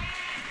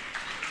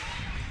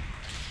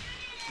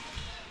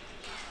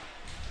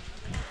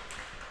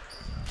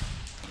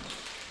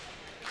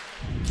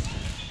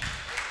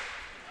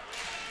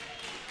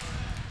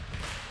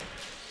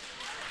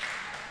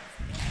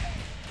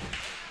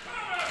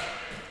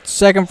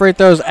 Second free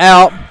throw's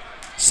out.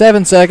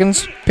 7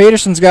 seconds.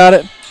 Peterson's got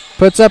it.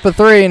 Puts up a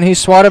 3, and he's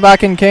swatted by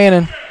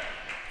Kincannon.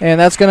 And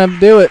that's going to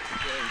do it.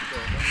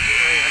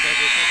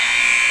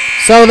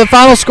 So the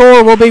final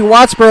score will be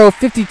Whitesboro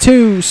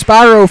 52,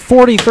 Spiro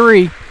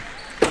 43.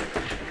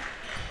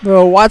 The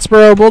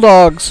Whitesboro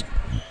Bulldogs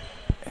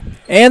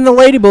and the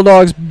Lady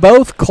Bulldogs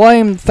both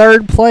claimed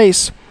third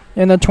place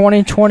in the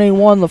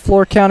 2021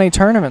 LaFleur County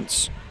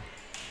tournaments.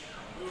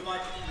 We would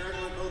like to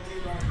congratulate both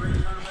teams on a great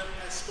tournament.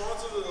 As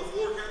sponsors of the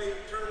LaFleur County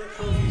Tournament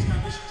Trophies,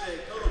 Mission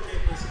Tech Toto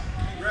Campus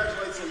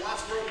congratulates the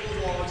Whitesboro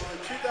Bulldogs and the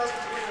 2021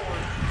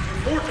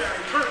 LaFleur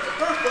County Tournament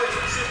third place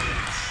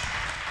recipients.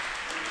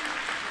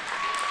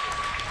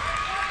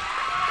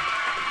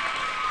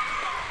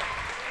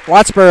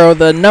 Whitesboro,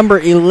 the number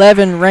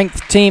 11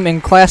 ranked team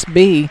in Class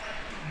B,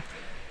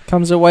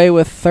 comes away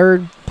with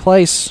third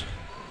place.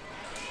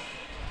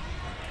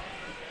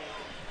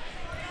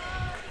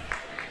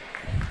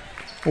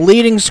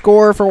 Leading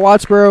scorer for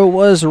Whitesboro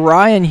was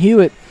Ryan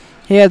Hewitt.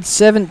 He had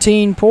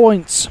 17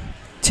 points,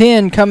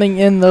 10 coming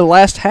in the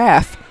last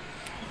half.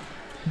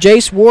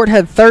 Jace Ward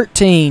had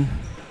 13.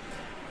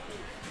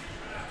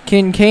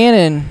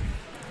 Kincannon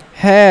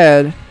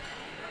had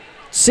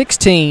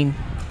 16.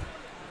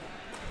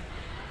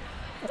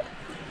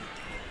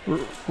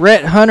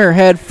 Rhett Hunter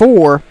had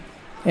 4,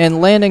 and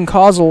Landon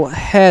Causel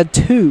had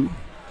 2.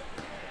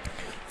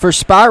 For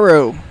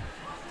Spiro,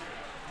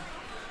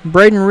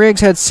 Braden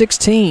Riggs had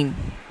 16.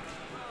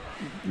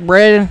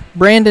 Brandon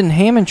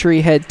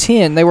Hammondtree had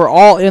 10. They were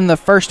all in the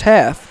first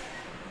half.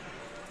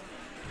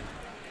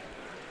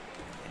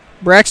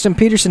 Braxton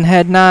Peterson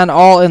had 9,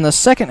 all in the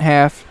second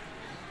half.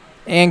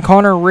 And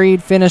Connor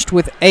Reed finished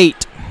with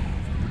 8.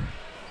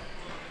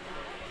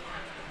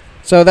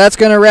 So that's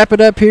going to wrap it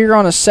up here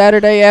on a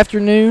Saturday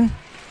afternoon.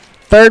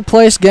 Third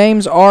place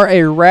games are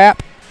a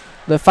wrap.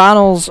 The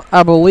finals,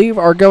 I believe,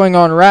 are going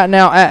on right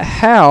now at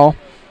Howe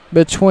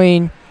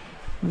between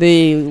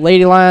the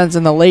Lady Lions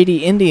and the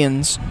Lady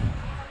Indians.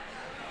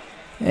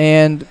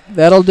 And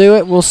that'll do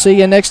it. We'll see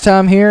you next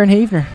time here in Heavener.